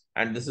Kingdom.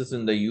 And this is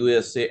in the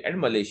USA and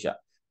Malaysia.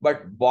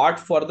 But bought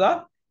for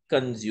the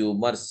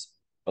consumers.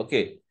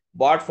 Okay.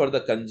 Bought for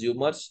the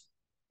consumers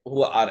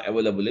who are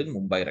available in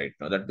Mumbai right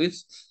now. That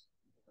means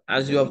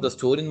as you have the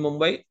store in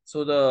Mumbai,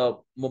 so the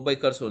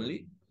Mumbaikars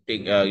only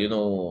take,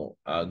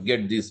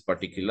 get these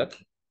particular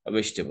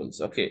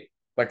vegetables. Okay.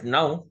 But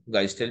now,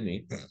 guys, tell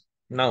me,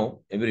 now,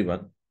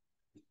 everyone,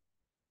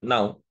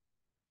 now,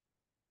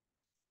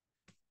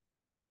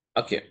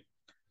 okay.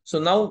 So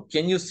now,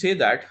 can you say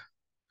that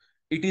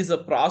it is a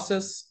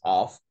process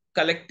of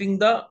collecting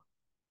the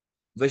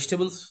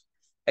vegetables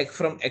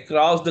from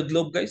across the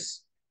globe,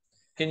 guys?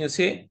 Can you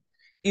say,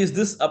 is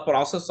this a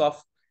process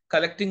of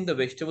collecting the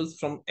vegetables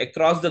from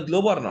across the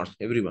globe or not,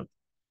 everyone?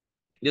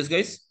 Yes,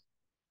 guys.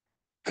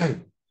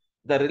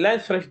 The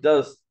Reliance Fresh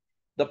does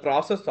the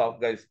process of,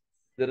 guys,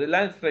 the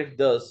Reliance Fresh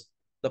does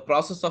the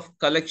process of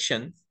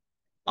collection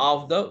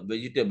of the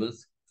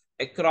vegetables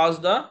across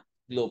the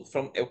globe.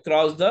 From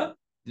across the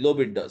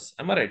globe it does.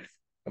 Am I right?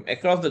 From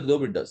across the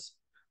globe it does.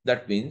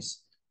 That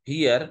means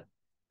here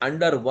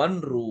under one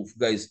roof,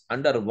 guys,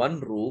 under one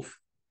roof,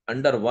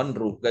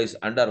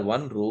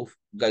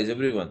 guys,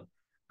 everyone,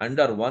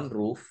 under one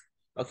roof,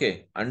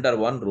 okay, under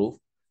one roof,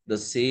 the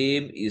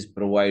same is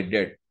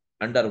provided.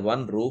 Under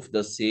one roof,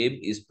 the same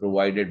is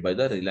provided by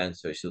the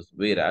Reliance Freshers.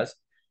 Whereas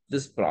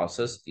this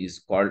process is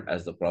called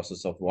as the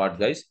process of what,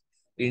 guys?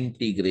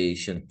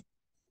 Integration.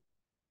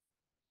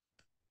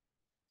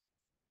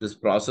 This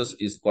process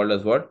is called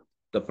as what?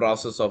 The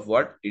process of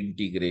what?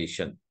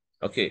 Integration.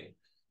 Okay.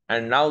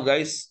 And now,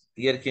 guys,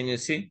 here can you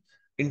see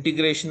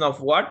integration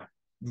of what?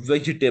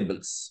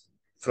 Vegetables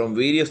from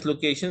various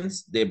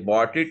locations. They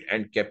bought it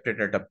and kept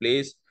it at a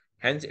place.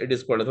 Hence, it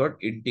is called as what?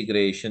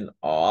 Integration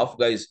of,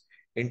 guys,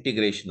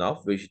 integration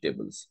of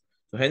vegetables.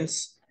 So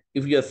hence,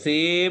 if your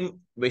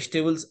same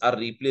vegetables are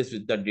replaced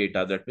with the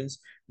data, that means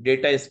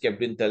data is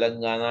kept in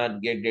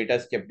Telangana, data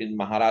is kept in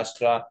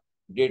Maharashtra,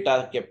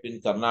 data kept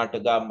in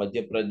Karnataka,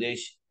 Madhya Pradesh,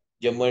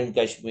 Jammu and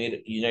Kashmir,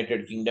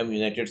 United Kingdom,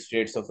 United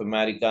States of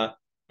America,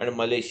 and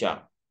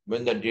Malaysia.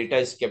 When the data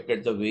is kept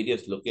at the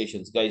various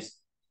locations, guys,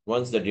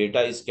 once the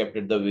data is kept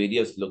at the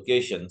various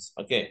locations,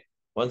 okay,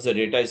 once the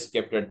data is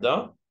kept at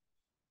the,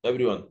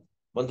 everyone,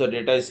 once the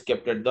data is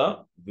kept at the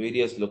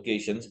various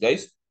locations,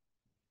 guys,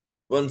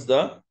 once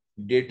the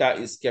data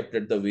is kept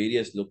at the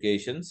various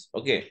locations,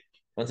 okay,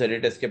 once the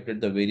data is kept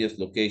at the various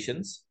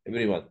locations,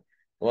 everyone,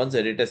 once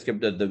the data is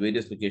kept at the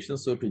various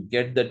locations, so to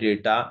get the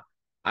data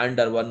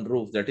under one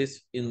roof, that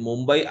is in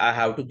Mumbai, I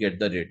have to get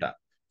the data.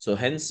 So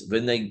hence,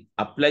 when I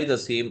apply the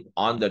same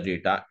on the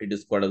data, it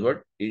is called as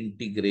what?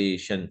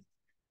 Integration.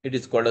 It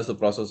is called as the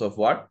process of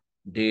what?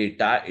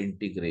 Data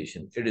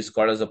integration. It is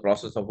called as the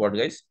process of what,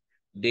 guys?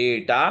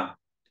 Data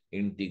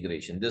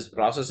integration. This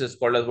process is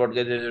called as what,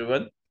 guys,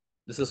 everyone?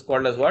 This is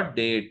called as what?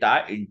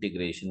 Data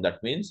integration.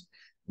 That means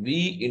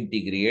we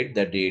integrate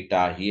the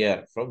data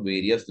here from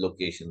various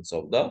locations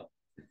of the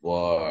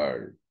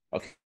world.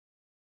 Okay.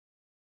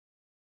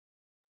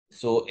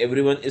 So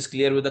everyone is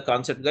clear with the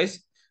concept,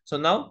 guys. So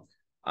now,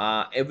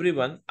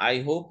 everyone, I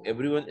hope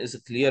everyone is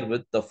clear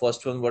with the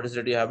first one. What is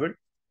it you have it?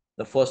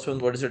 The first one,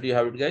 what is it you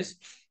have it, guys?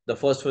 The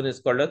first one is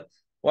called as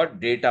what?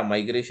 Data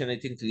migration, I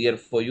think clear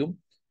for you.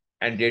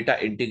 And data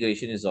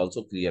integration is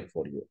also clear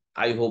for you.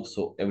 I hope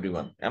so,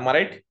 everyone. Am I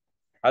right?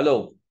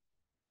 Hello.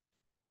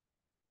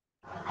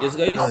 Yes,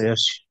 guys.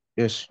 Yes,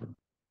 yes.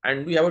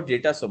 And we have a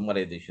data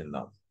summarization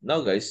now.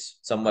 Now, guys,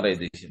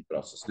 summarization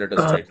process. Let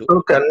us try to.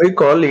 So can we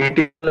call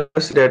ETL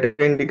as data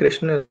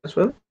integration as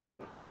well?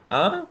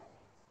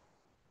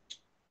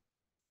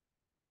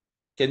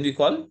 Can we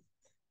call?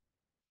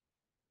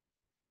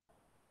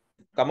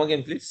 Come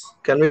again, please.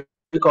 Can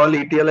we call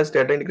ETL as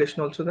data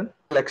integration also then?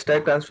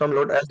 Extract, transform,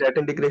 load as data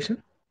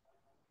integration?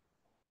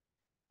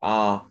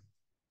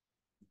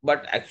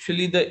 But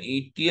actually the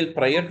ETL,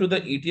 prior to the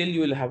ETL,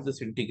 you will have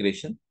this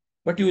integration,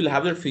 but you will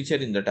have that feature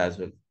in that as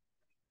well.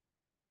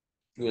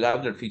 You will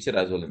have that feature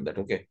as well in that,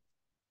 okay?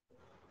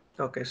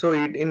 Okay, so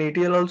in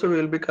ETL also we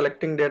will be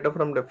collecting data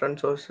from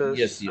different sources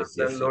Yes, and yes,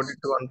 then yes, load yes. it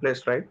to one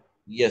place, right?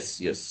 Yes,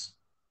 yes.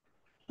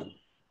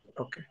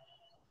 Okay.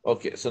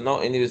 Okay, so now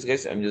anyways,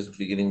 guys, I'm just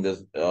beginning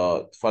this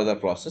further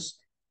process.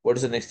 What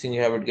is the next thing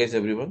you have it, guys,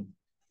 everyone?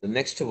 The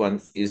next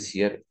one is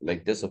here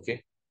like this,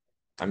 okay?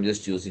 I'm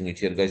just using it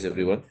here, guys,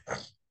 everyone.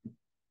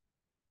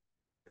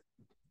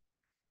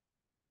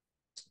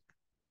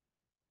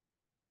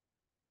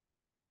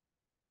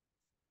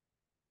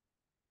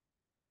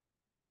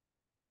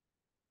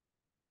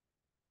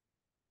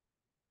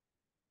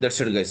 That's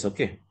it, guys,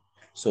 okay?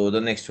 So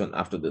the next one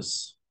after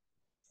this.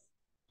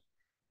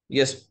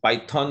 Yes,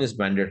 Python is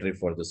mandatory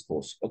for this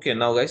course. Okay,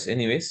 now guys,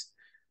 anyways,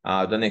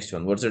 the next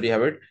one, what's already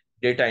have it?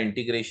 Data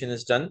integration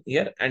is done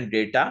here and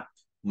data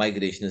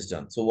migration is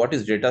done. So what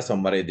is data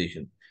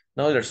summarization?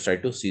 Now let's try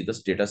to see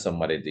this data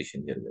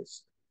summarization here,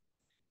 guys.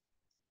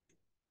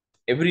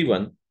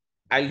 Everyone,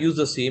 I'll use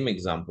the same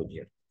example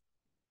here.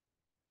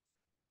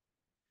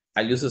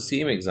 I'll use the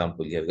same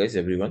example here, guys,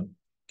 everyone.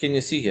 Can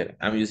you see here?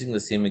 I'm using the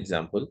same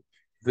example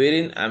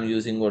wherein I'm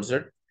using what's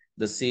it?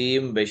 The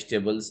same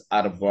vegetables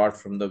are bought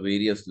from the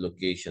various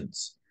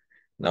locations.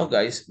 Now,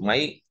 guys,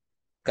 my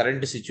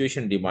current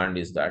situation demand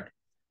is that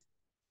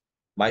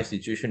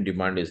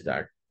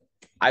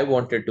I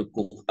wanted to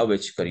cook a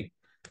veg curry.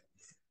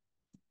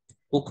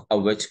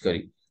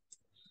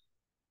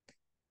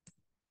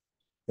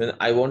 When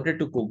I wanted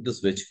to cook this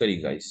veg curry,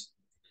 guys,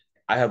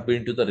 I have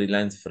been to the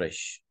Reliance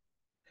Fresh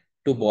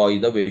to buy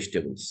the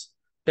vegetables.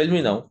 Tell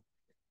me now,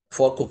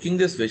 for cooking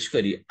this veg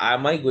curry,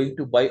 am I going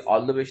to buy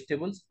all the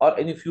vegetables or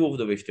any few of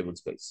the vegetables,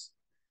 guys?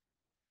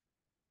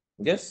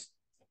 Yes,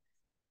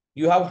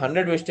 you have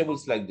 100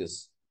 vegetables like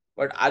this,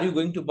 but are you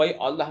going to buy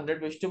all the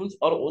 100 vegetables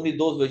or only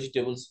those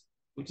vegetables?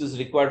 which is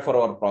required for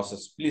our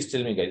process? Please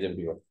tell me, guys,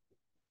 everyone.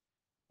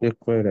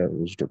 Required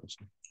vegetables.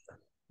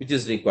 Which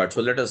is required.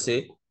 So let us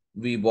say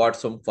we bought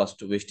some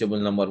first vegetable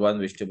number 1,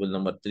 vegetable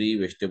number 3,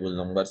 vegetable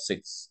number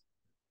 6.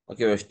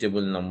 Okay,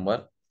 vegetable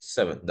number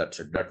 7. That's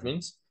it. That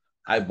means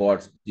I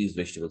bought these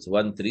vegetables.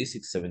 1, 3,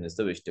 6, 7 is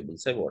the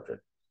vegetables I bought it.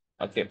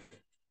 Okay.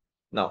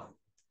 Now,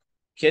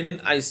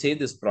 can I say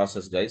this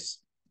process, guys,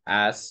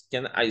 as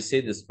what's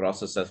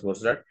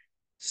that?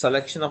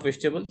 Selection of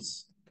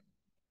vegetables.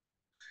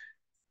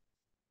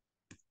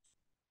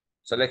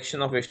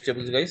 Selection of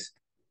vegetables, guys.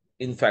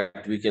 In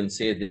fact, we can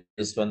say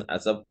this one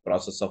as a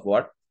process of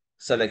what?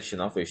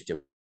 Selection of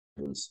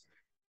vegetables.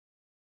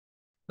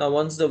 Now,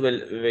 once the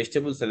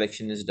vegetable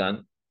selection is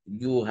done,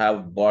 you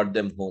have brought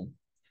them home.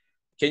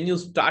 Can you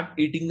start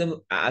eating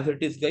them as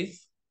it is,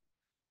 guys?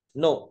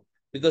 No,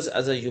 because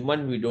as a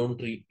human, we don't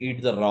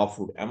eat the raw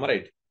food. Am I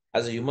right?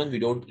 As a human, we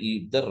don't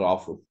eat the raw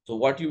food. So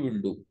what you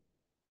will do?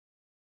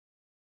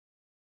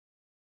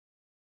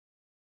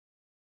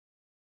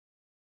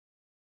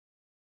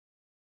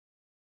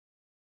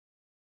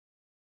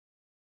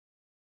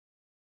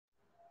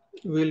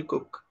 We'll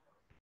cook.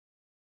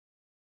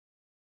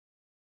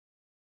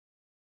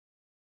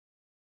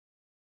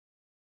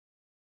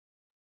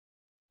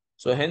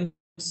 So hence,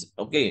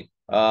 okay,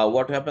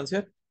 what happens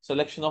here?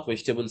 Selection of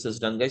vegetables is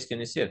done, guys. Can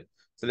you see it?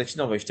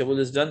 Selection of vegetable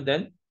is done.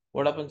 Then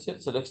what happens here?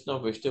 Selection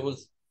of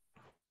vegetables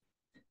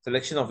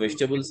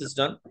is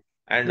done,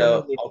 and Then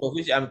out of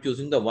which I'm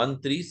choosing the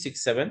 1, 3,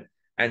 6, 7.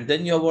 And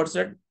then you have what's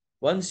that?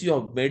 Once you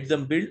have made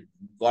them build,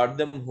 got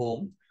them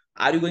home,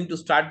 are you going to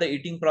start the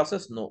eating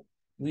process? No.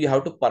 We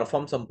have to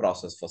perform some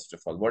process first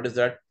of all. What is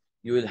that?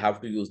 You will have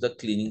to use the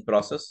cleaning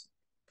process.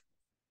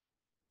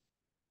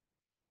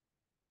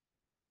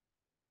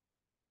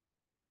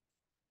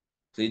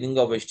 Cleaning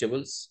of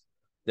vegetables.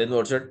 Then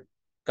what's that?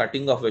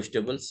 Cutting of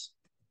vegetables.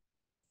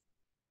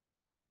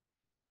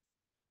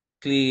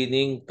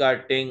 Cleaning,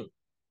 cutting,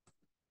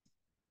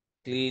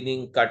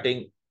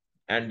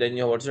 and then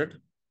you have what's that?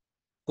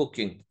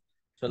 Cooking.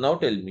 So now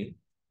tell me,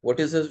 what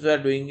is this we are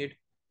doing it?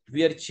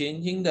 We are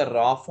changing the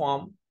raw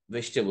form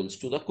vegetables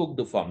to the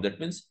cooked form. That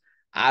means,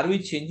 are we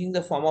changing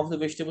the form of the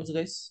vegetables,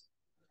 guys?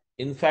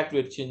 In fact,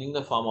 we're changing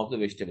the form of the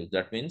vegetables.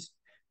 That means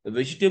the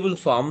vegetable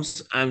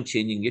forms, I'm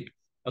changing it.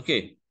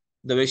 Okay.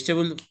 The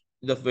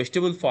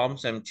vegetable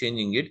forms, I'm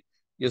changing it.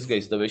 Yes,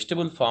 guys, the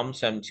vegetable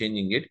forms, I'm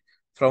changing it.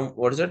 From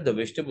what is that? The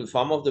vegetable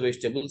form of the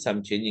vegetables,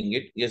 I'm changing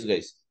it. Yes,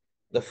 guys.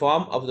 The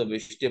form of the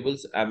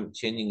vegetables, I'm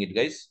changing it,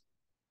 guys.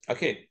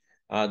 Okay.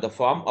 The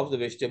form of the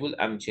vegetable,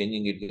 I'm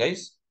changing it,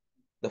 guys.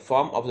 The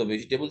form of the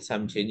vegetables,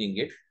 I'm changing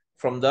it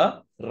from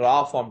the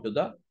raw form to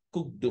the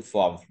cooked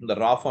form. From the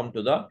raw form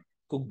to the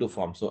cooked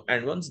form. So,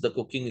 and once the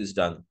cooking is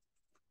done,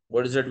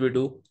 what is it we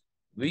do?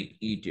 We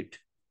eat it.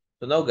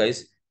 So now,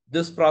 guys,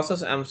 this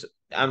process,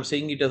 I'm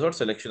saying it as what?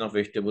 Selection of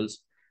vegetables.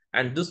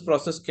 And this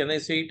process, can I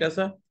say it as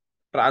a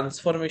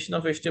transformation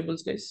of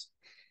vegetables, guys?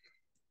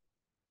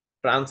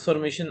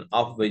 Transformation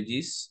of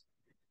veggies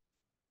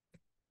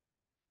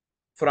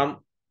from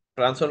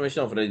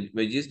transformation of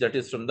veggies, that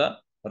is from the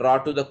raw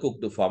to the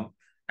cooked form.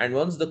 And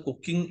once the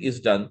cooking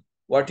is done,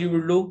 what you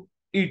will do?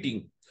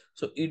 Eating.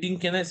 So eating,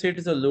 can I say it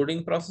is a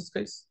loading process,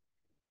 guys?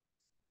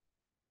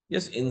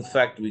 Yes, in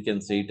fact, we can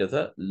say it as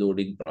a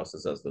loading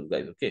process as well,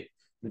 guys. Okay.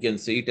 We can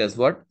say it as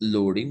what?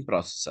 Loading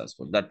process as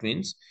well. That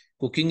means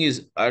cooking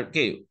is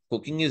okay.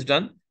 Cooking is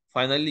done.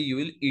 Finally, you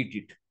will eat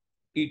it.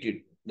 Eat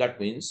it. That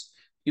means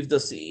if the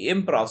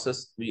same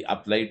process we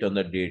apply it on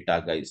the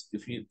data, guys.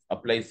 If you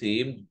apply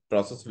same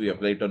process, we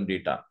apply it on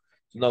data.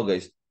 So now,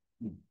 guys,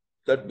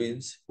 that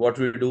means what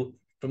we do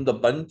from the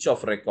bunch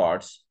of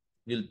records,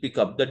 we'll pick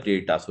up the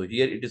data. So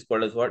here it is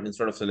called as what?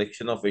 Instead of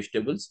selection of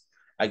vegetables,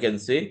 I can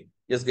say,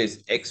 yes,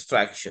 guys,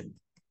 extraction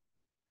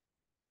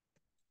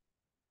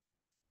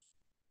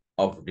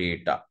of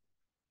data.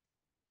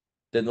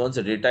 Then once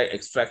the data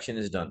extraction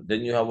is done,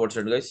 then you have what's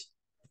it, guys?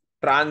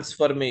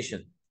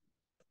 Transformation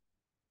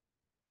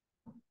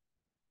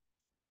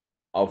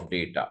of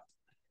data.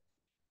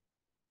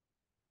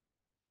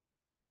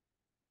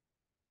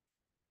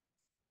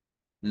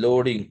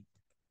 Loading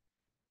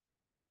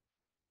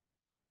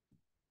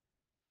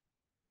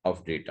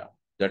of data.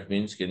 That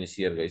means, can you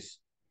see here, guys?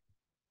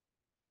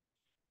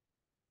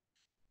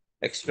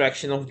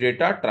 Extraction of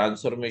data,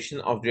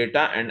 transformation of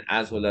data, and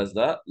as well as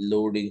the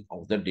loading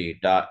of the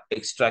data.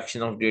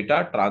 Extraction of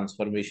data,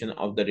 transformation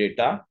of the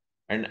data,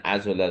 and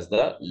as well as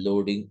the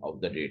loading of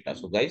the data.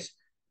 So, guys,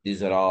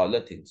 these are all the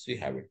things we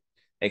have it.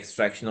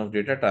 Extraction of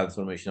data,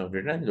 transformation of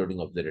data, and loading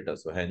of the data.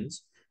 So,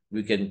 hence,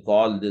 we can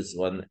call this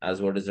one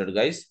as what is it,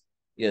 guys?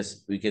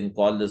 Yes, we can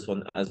call this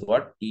one as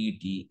what?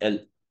 ETL.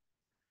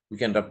 We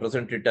can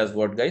represent it as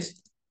what,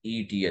 guys?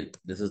 ETL.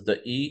 This is the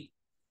E.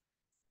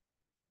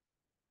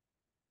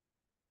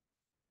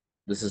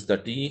 This is the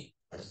T.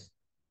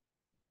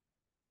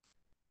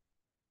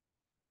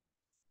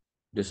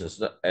 This is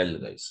the L,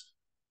 guys.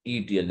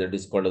 ETL, that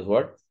is called as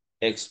what?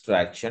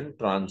 Extraction,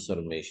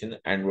 transformation,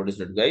 and what is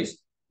that, guys?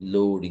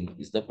 Loading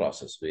is the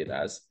process.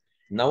 Whereas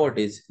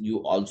nowadays, you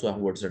also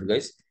have what's that,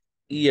 guys?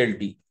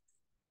 ELT.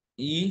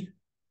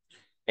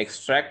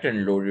 extract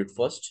and load it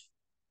first.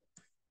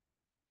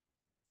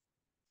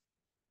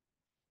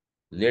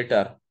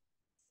 Later,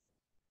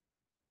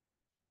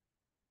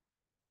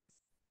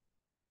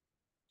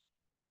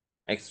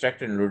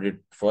 extract and load it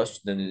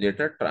first, then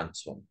later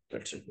transform.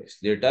 That's it, guys.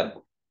 Later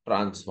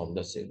transform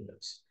the same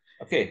guys.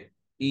 Okay,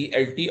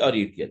 ELT or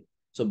ETL.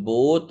 So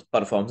both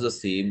performs the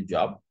same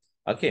job.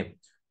 Okay,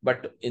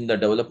 but in the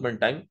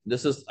development time,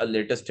 this is a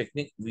latest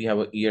technique. We have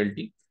a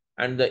ELT,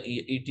 and the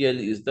ETL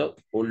is the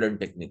older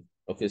technique.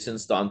 Okay,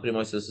 since the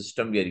on-premises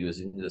system we are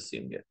using the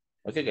same here.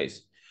 Okay,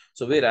 guys.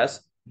 So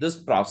whereas this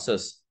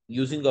process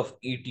using of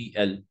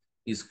ETL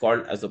is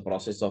called as a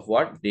process of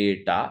what?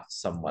 Data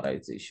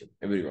summarization.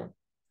 Everyone.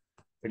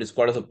 It is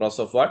called as a process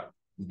of what?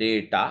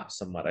 Data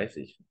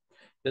summarization.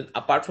 Then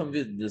apart from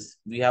this,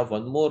 we have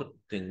one more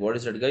thing. What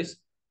is it, guys?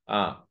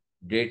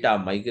 Data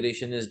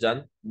migration is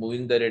done,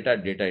 moving the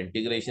data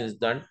integration is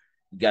done,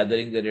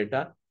 gathering the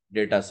data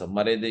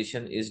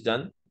summarization is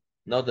done.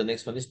 Now the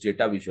next one is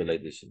data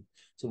visualization.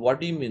 So what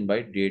do you mean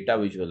by data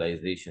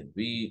visualization?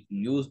 We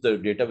use the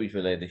data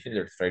visualization.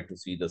 Let's try to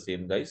see the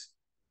same, guys.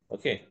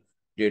 Okay.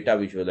 Data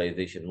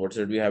visualization. What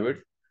should we have it?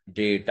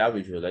 Data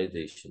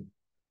visualization.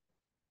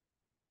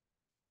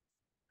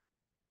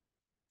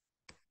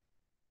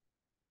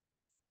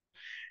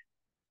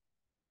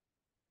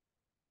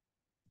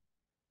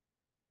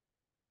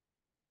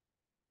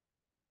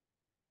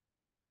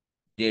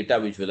 Data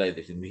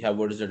visualization. We have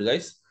what is it,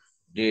 guys?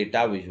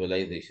 Data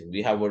visualization.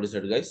 We have what is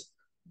it, guys?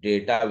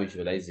 Data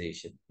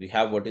visualization. We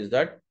have what is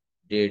that?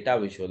 Data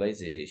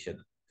visualization.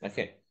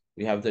 Okay.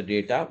 We have the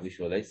data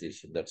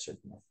visualization. That's it.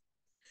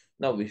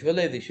 Now,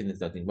 visualization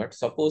is nothing but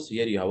suppose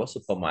here you have a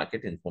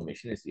supermarket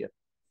information is here.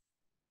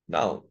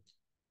 Now,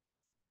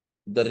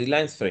 the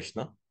Reliance Fresh,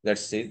 now,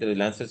 let's say the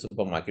Reliance Fresh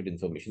supermarket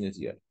information is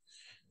here.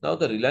 Now,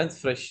 the Reliance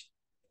Fresh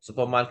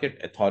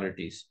supermarket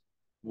authorities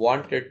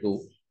wanted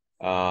to,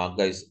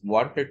 guys,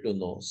 wanted to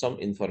know some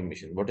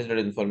information. What is that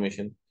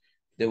information?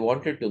 They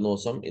wanted to know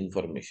some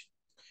information.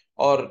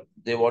 Or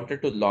they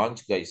wanted to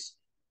launch, guys.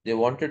 They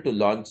wanted to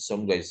launch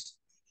some guys.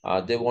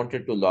 They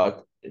wanted to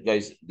launch,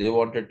 guys. They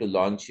wanted to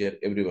launch here,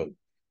 everyone.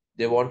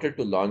 They wanted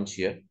to launch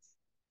here.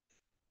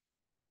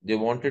 They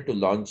wanted to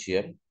launch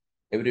here,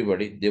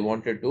 everybody. They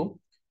wanted to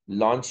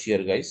launch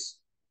here, guys.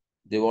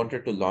 They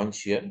wanted to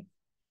launch here.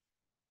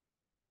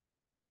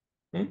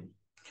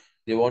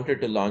 They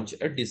wanted to launch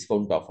a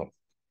discount offer.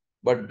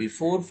 But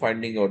before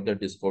finding out the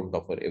discount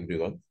offer,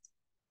 everyone,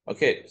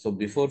 okay, so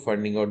before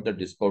finding out the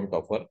discount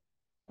offer,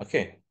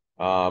 okay,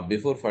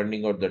 before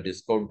finding out the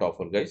discount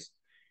offer, guys,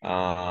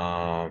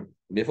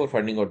 before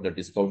finding out the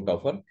discount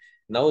offer,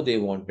 now they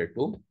wanted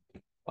to,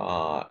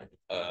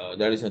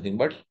 that is nothing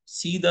but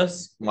see the,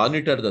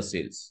 monitor the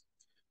sales.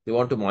 They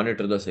want to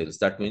monitor the sales.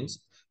 That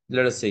means,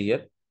 let us say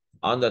here,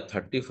 on the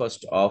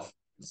 31st of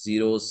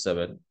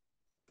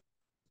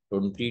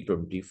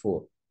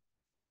 07/2024,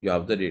 you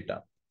have the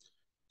data.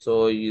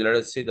 So let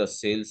us say the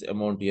sales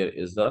amount here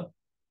is the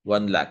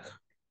 1 lakh.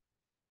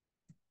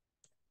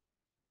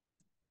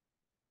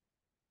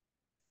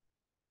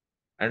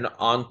 And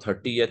on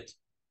 30th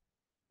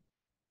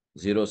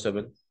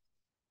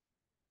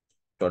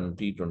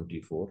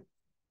 07/2024,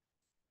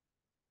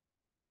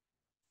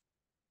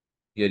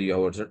 here you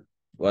have what's it?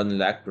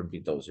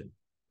 1,20,000.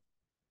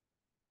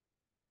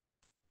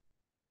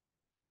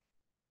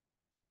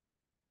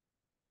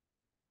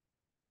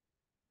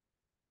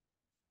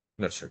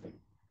 That's it.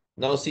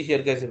 Now see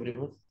here, guys,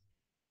 everyone.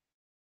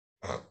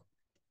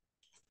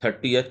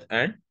 30th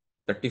and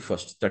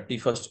 31st,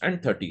 31st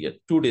and 30th,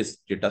 2 days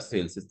data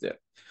sales is there.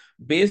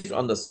 Based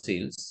on the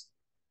sales,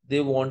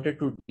 they wanted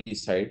to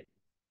decide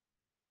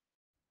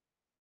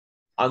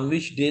on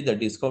which day the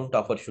discount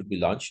offer should be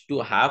launched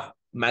to have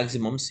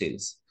maximum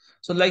sales.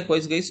 So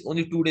likewise, guys,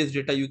 only 2 days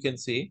data you can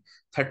say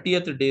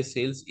 30th day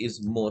sales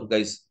is more,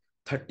 guys.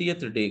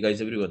 30th day,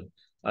 guys, everyone.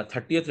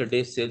 30th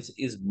day sales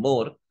is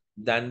more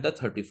than the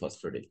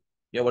 31st day.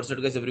 Yeah, what's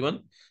it, guys,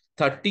 everyone?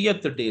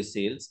 30th day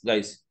sales,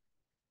 guys.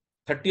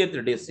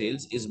 30th day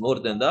sales is more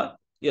than the,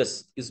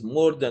 yes, is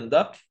more than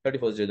the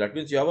 31st day. That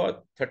means you have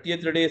a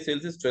 30th day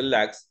sales is 12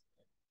 lakhs.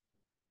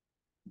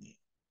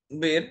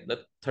 Where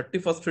the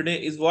 31st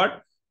day is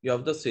what? You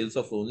have the sales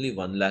of only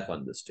 1 lakh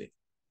on this day.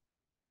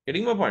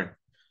 Getting my point?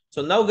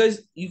 So now,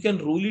 guys, you can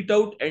rule it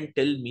out and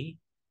tell me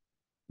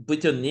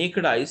with your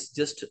naked eyes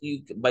just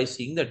by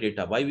seeing the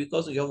data. Why?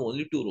 Because you have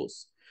only 2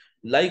 rows.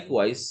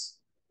 Likewise,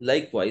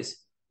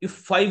 if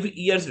 5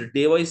 years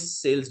day-wise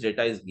sales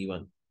data is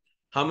given,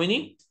 how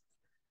many?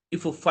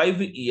 If for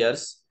 5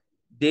 years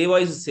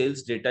day-wise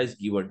sales data is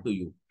given to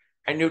you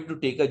and you have to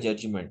take a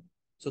judgment.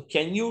 So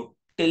can you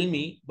tell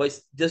me by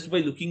just by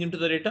looking into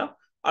the data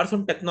or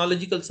some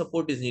technological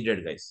support is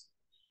needed, guys?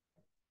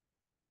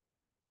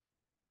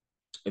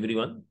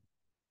 Everyone,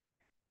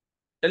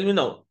 tell me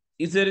now.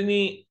 Is there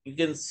any, you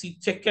can see,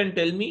 check and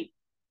tell me,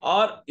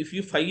 or if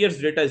you 5 years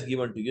data is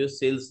given to you,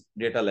 sales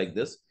data like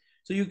this,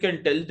 so you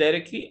can tell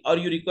directly or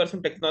you require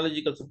some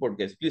technological support,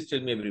 guys? Please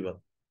tell me, everyone.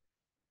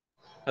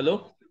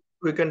 Hello?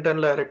 We can tell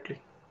directly.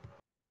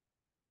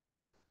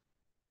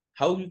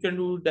 How you can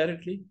do it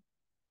directly?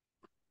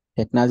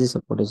 Technology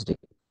support is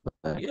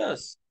required.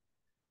 Yes.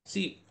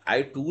 See,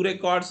 I two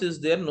records is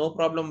there, no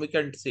problem, we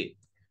can say.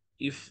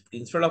 If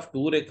instead of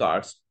two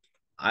records,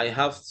 I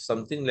have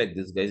something like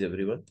this, guys,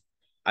 everyone.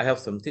 I have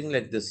something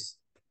like this.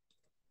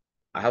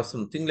 I have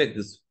something like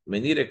this.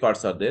 Many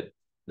records are there.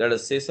 Let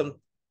us say some,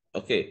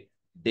 okay,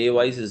 day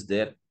wise is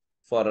there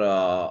for,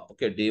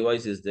 okay, day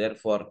wise is there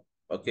for,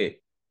 okay,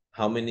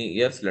 how many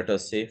years? Let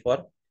us say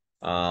for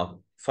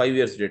 5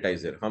 years data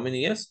is there. How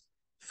many years?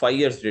 5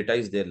 years data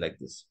is there like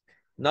this.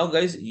 Now,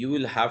 guys, you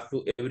will have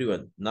to,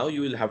 everyone, now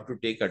you will have to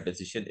take a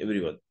decision,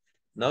 everyone.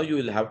 Now you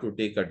will have to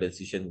take a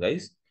decision,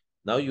 guys.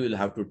 Now you will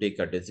have to take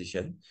a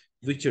decision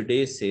which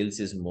day sales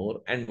is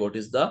more and what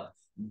is the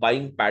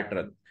buying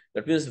pattern.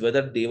 That means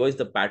whether day-wise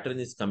the pattern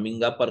is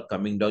coming up or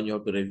coming down, you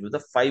have to review the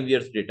 5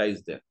 years data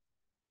is there.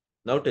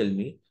 Now tell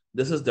me,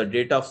 this is the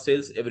date of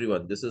sales,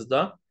 everyone. This is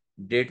the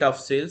date of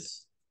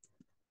sales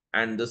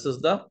and this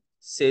is the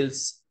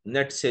sales,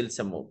 net sales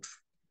amount.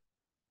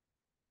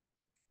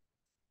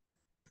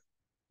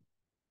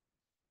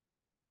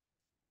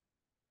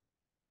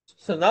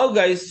 So now,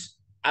 guys,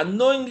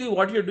 unknowingly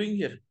what you're doing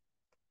here?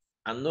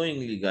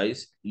 Unknowingly,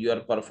 guys, you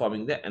are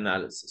performing the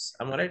analysis.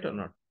 Am I right or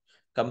not?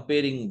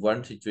 Comparing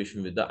one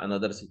situation with the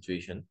another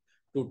situation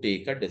to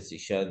take a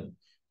decision.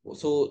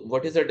 So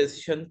what is the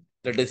decision?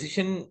 The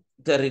decision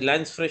the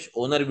Reliance Fresh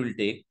owner will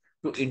take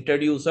to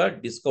introduce a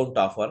discount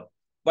offer.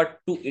 But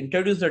to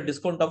introduce the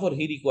discount offer,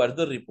 he requires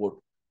the report.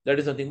 That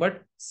is nothing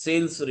but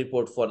sales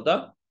report for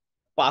the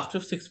past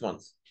of 6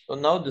 months. So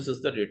now this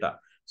is the data.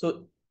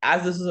 So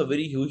as this is a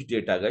very huge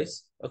data,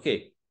 guys,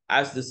 okay,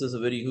 as this is a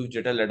very huge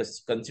data, let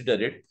us consider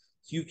it.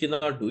 So you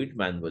cannot do it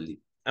manually.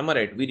 Am I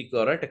right? We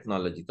require a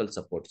technological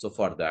support. So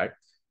for that,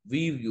 we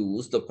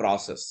use the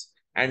process.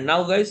 And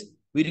now, guys,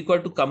 we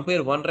require to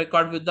compare one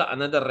record with the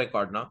another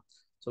record now.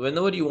 So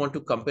whenever you want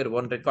to compare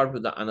one record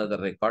with the another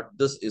record,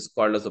 this is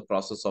called as the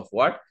process of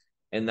what?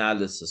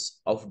 Analysis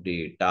of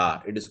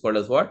data. It is called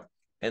as what?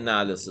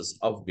 Analysis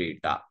of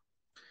data.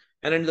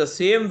 And in the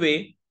same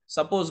way,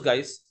 suppose,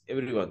 guys,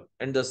 everyone,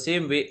 and the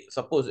same way,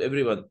 suppose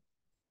everyone,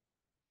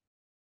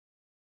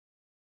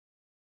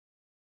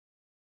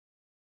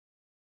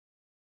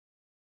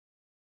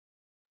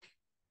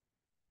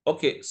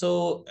 okay,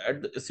 so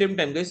at the same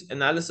time, guys,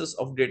 analysis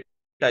of data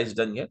is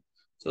done here.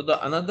 So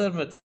the another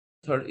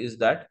method is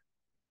that,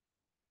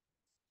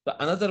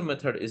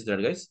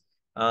 guys,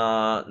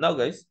 now,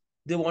 guys,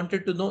 they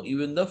wanted to know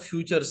even the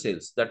future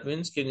sales. That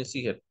means, can you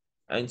see here?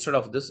 Instead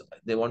of this,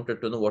 they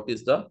wanted to know what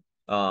is the,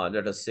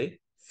 let us say,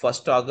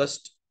 1st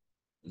August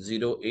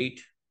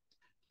 08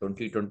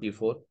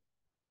 2024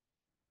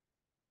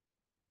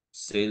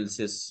 sales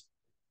is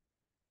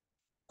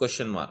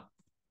question mark.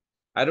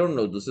 I don't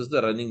know. This is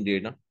the running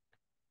data.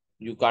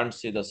 You can't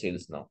say the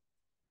sales now.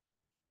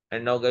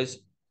 And now, guys,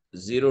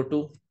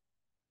 02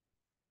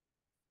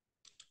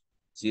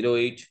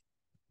 08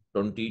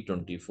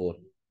 2024.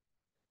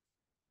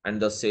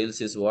 And the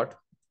sales is what?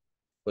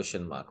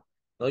 Question mark.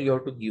 Now you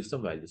have to give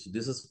some values.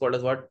 This is called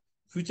as what?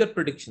 Future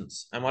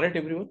predictions. Am I right,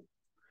 everyone?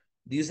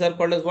 These are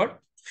called as what?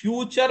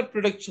 Future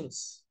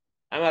predictions.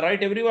 Am I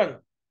right, everyone?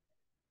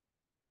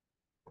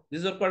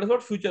 These are called as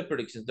what? Future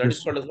predictions. That Yes,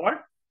 is called as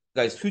what?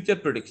 Guys, future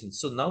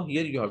predictions. So now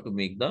here you have to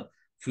make the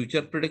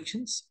future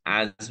predictions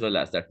as well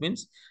as, that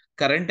means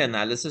current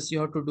analysis you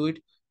have to do it.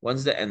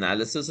 Once the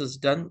analysis is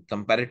done,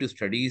 comparative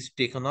study is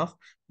taken off.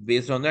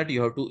 Based on that,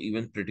 you have to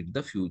even predict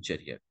the future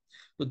here.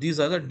 So these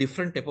are the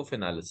different type of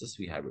analysis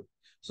we have it.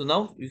 So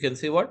now you can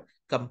say what?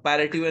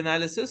 Comparative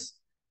analysis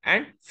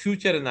and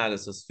future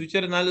analysis. Future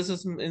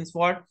analysis means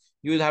what?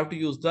 You will have to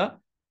use the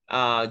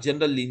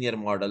general linear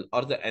model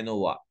or the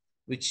ANOVA,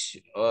 which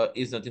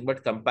is nothing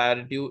but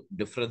comparative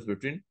difference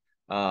between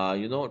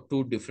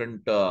two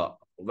different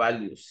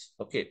values.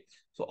 Okay,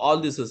 so all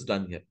this is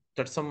done here.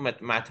 That's some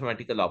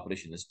mathematical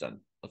operation is done.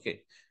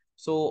 Okay,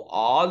 so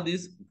all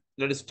these,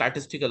 that is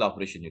statistical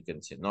operation, you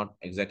can say, not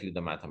exactly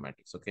the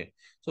mathematics. Okay,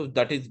 so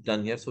that is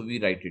done here. So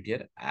we write it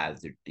here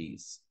as it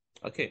is.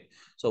 Okay,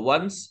 so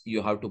once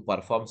you have to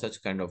perform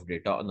such kind of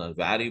data on a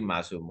very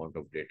massive amount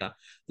of data,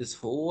 this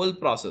whole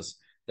process,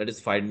 that is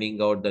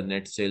finding out the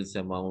net sales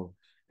amount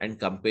and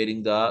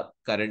comparing the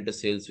current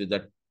sales with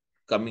the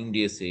coming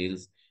day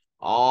sales,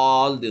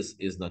 all this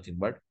is nothing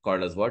but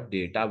called as what?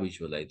 Data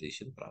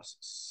visualization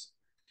process.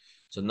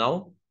 So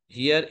now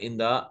here in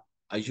the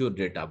Azure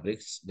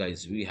Databricks,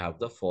 guys, we have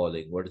the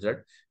following. What is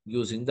that?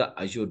 Using the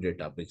Azure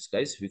Databricks,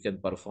 guys, we can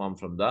perform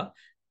from the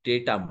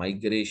data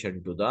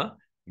migration to the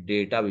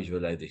data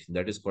visualization.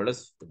 That is called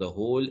as the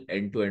whole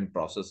end-to-end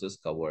process is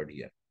covered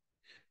here.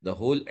 The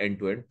whole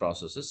end-to-end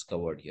process is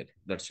covered here.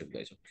 That's it,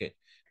 guys. Okay.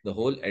 The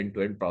whole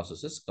end-to-end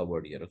process is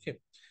covered here. Okay.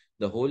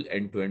 The whole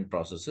end-to-end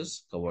process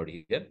is covered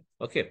here.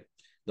 Okay.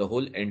 The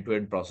whole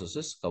end-to-end process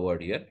is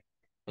covered here.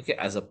 Okay.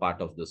 As a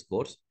part of this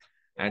course.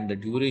 And the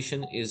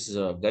duration is,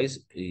 guys,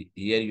 here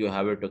you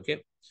have it.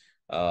 Okay.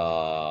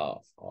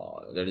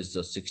 That is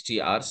the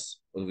 60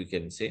 hours, we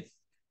can say.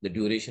 The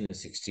duration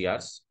is 60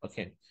 hours.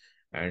 Okay.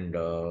 And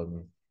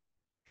the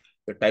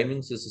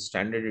timings is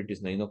standard. It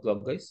is 9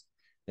 o'clock, guys.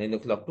 9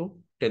 o'clock to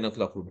 10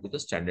 o'clock would be the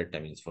standard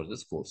timings for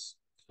this course.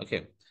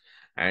 Okay.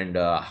 And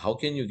how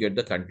can you get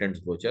the contents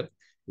voucher?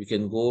 You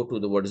can go to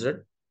the, what is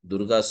it?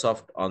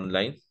 DurgaSoft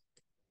Online.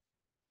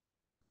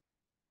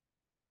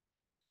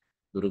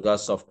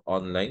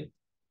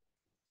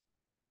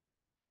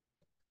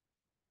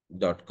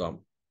 DurgaSoftOnline.com.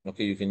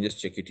 Okay, you can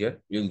just check it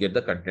here. You'll get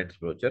the contents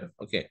voucher.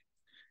 Okay.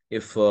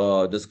 If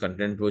this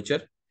content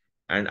voucher,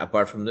 and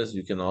apart from this,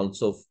 you can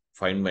also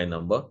find my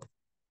number.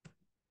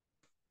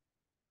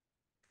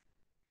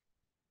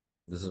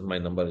 This is my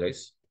number,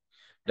 guys.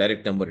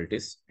 Direct number it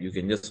is. You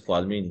can just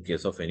call me in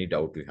case of any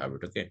doubt you have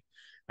it. Okay.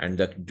 And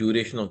the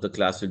duration of the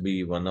class will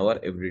be 1 hour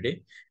every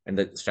day. And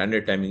the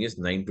standard timing is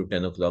 9 to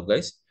 10 o'clock,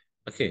 guys.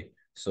 Okay.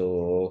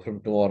 So from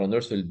tomorrow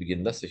onwards, we'll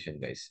begin the session,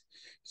 guys.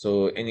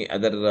 So any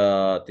other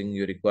thing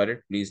you require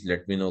it, please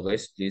let me know,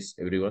 guys. Please,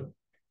 everyone.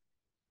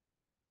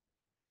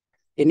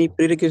 Any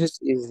prerequisites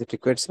is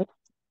required, sir?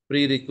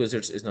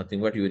 Prerequisites is nothing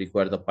but you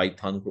require the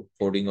Python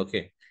coding.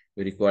 Okay.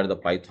 You require the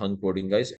Python coding, guys.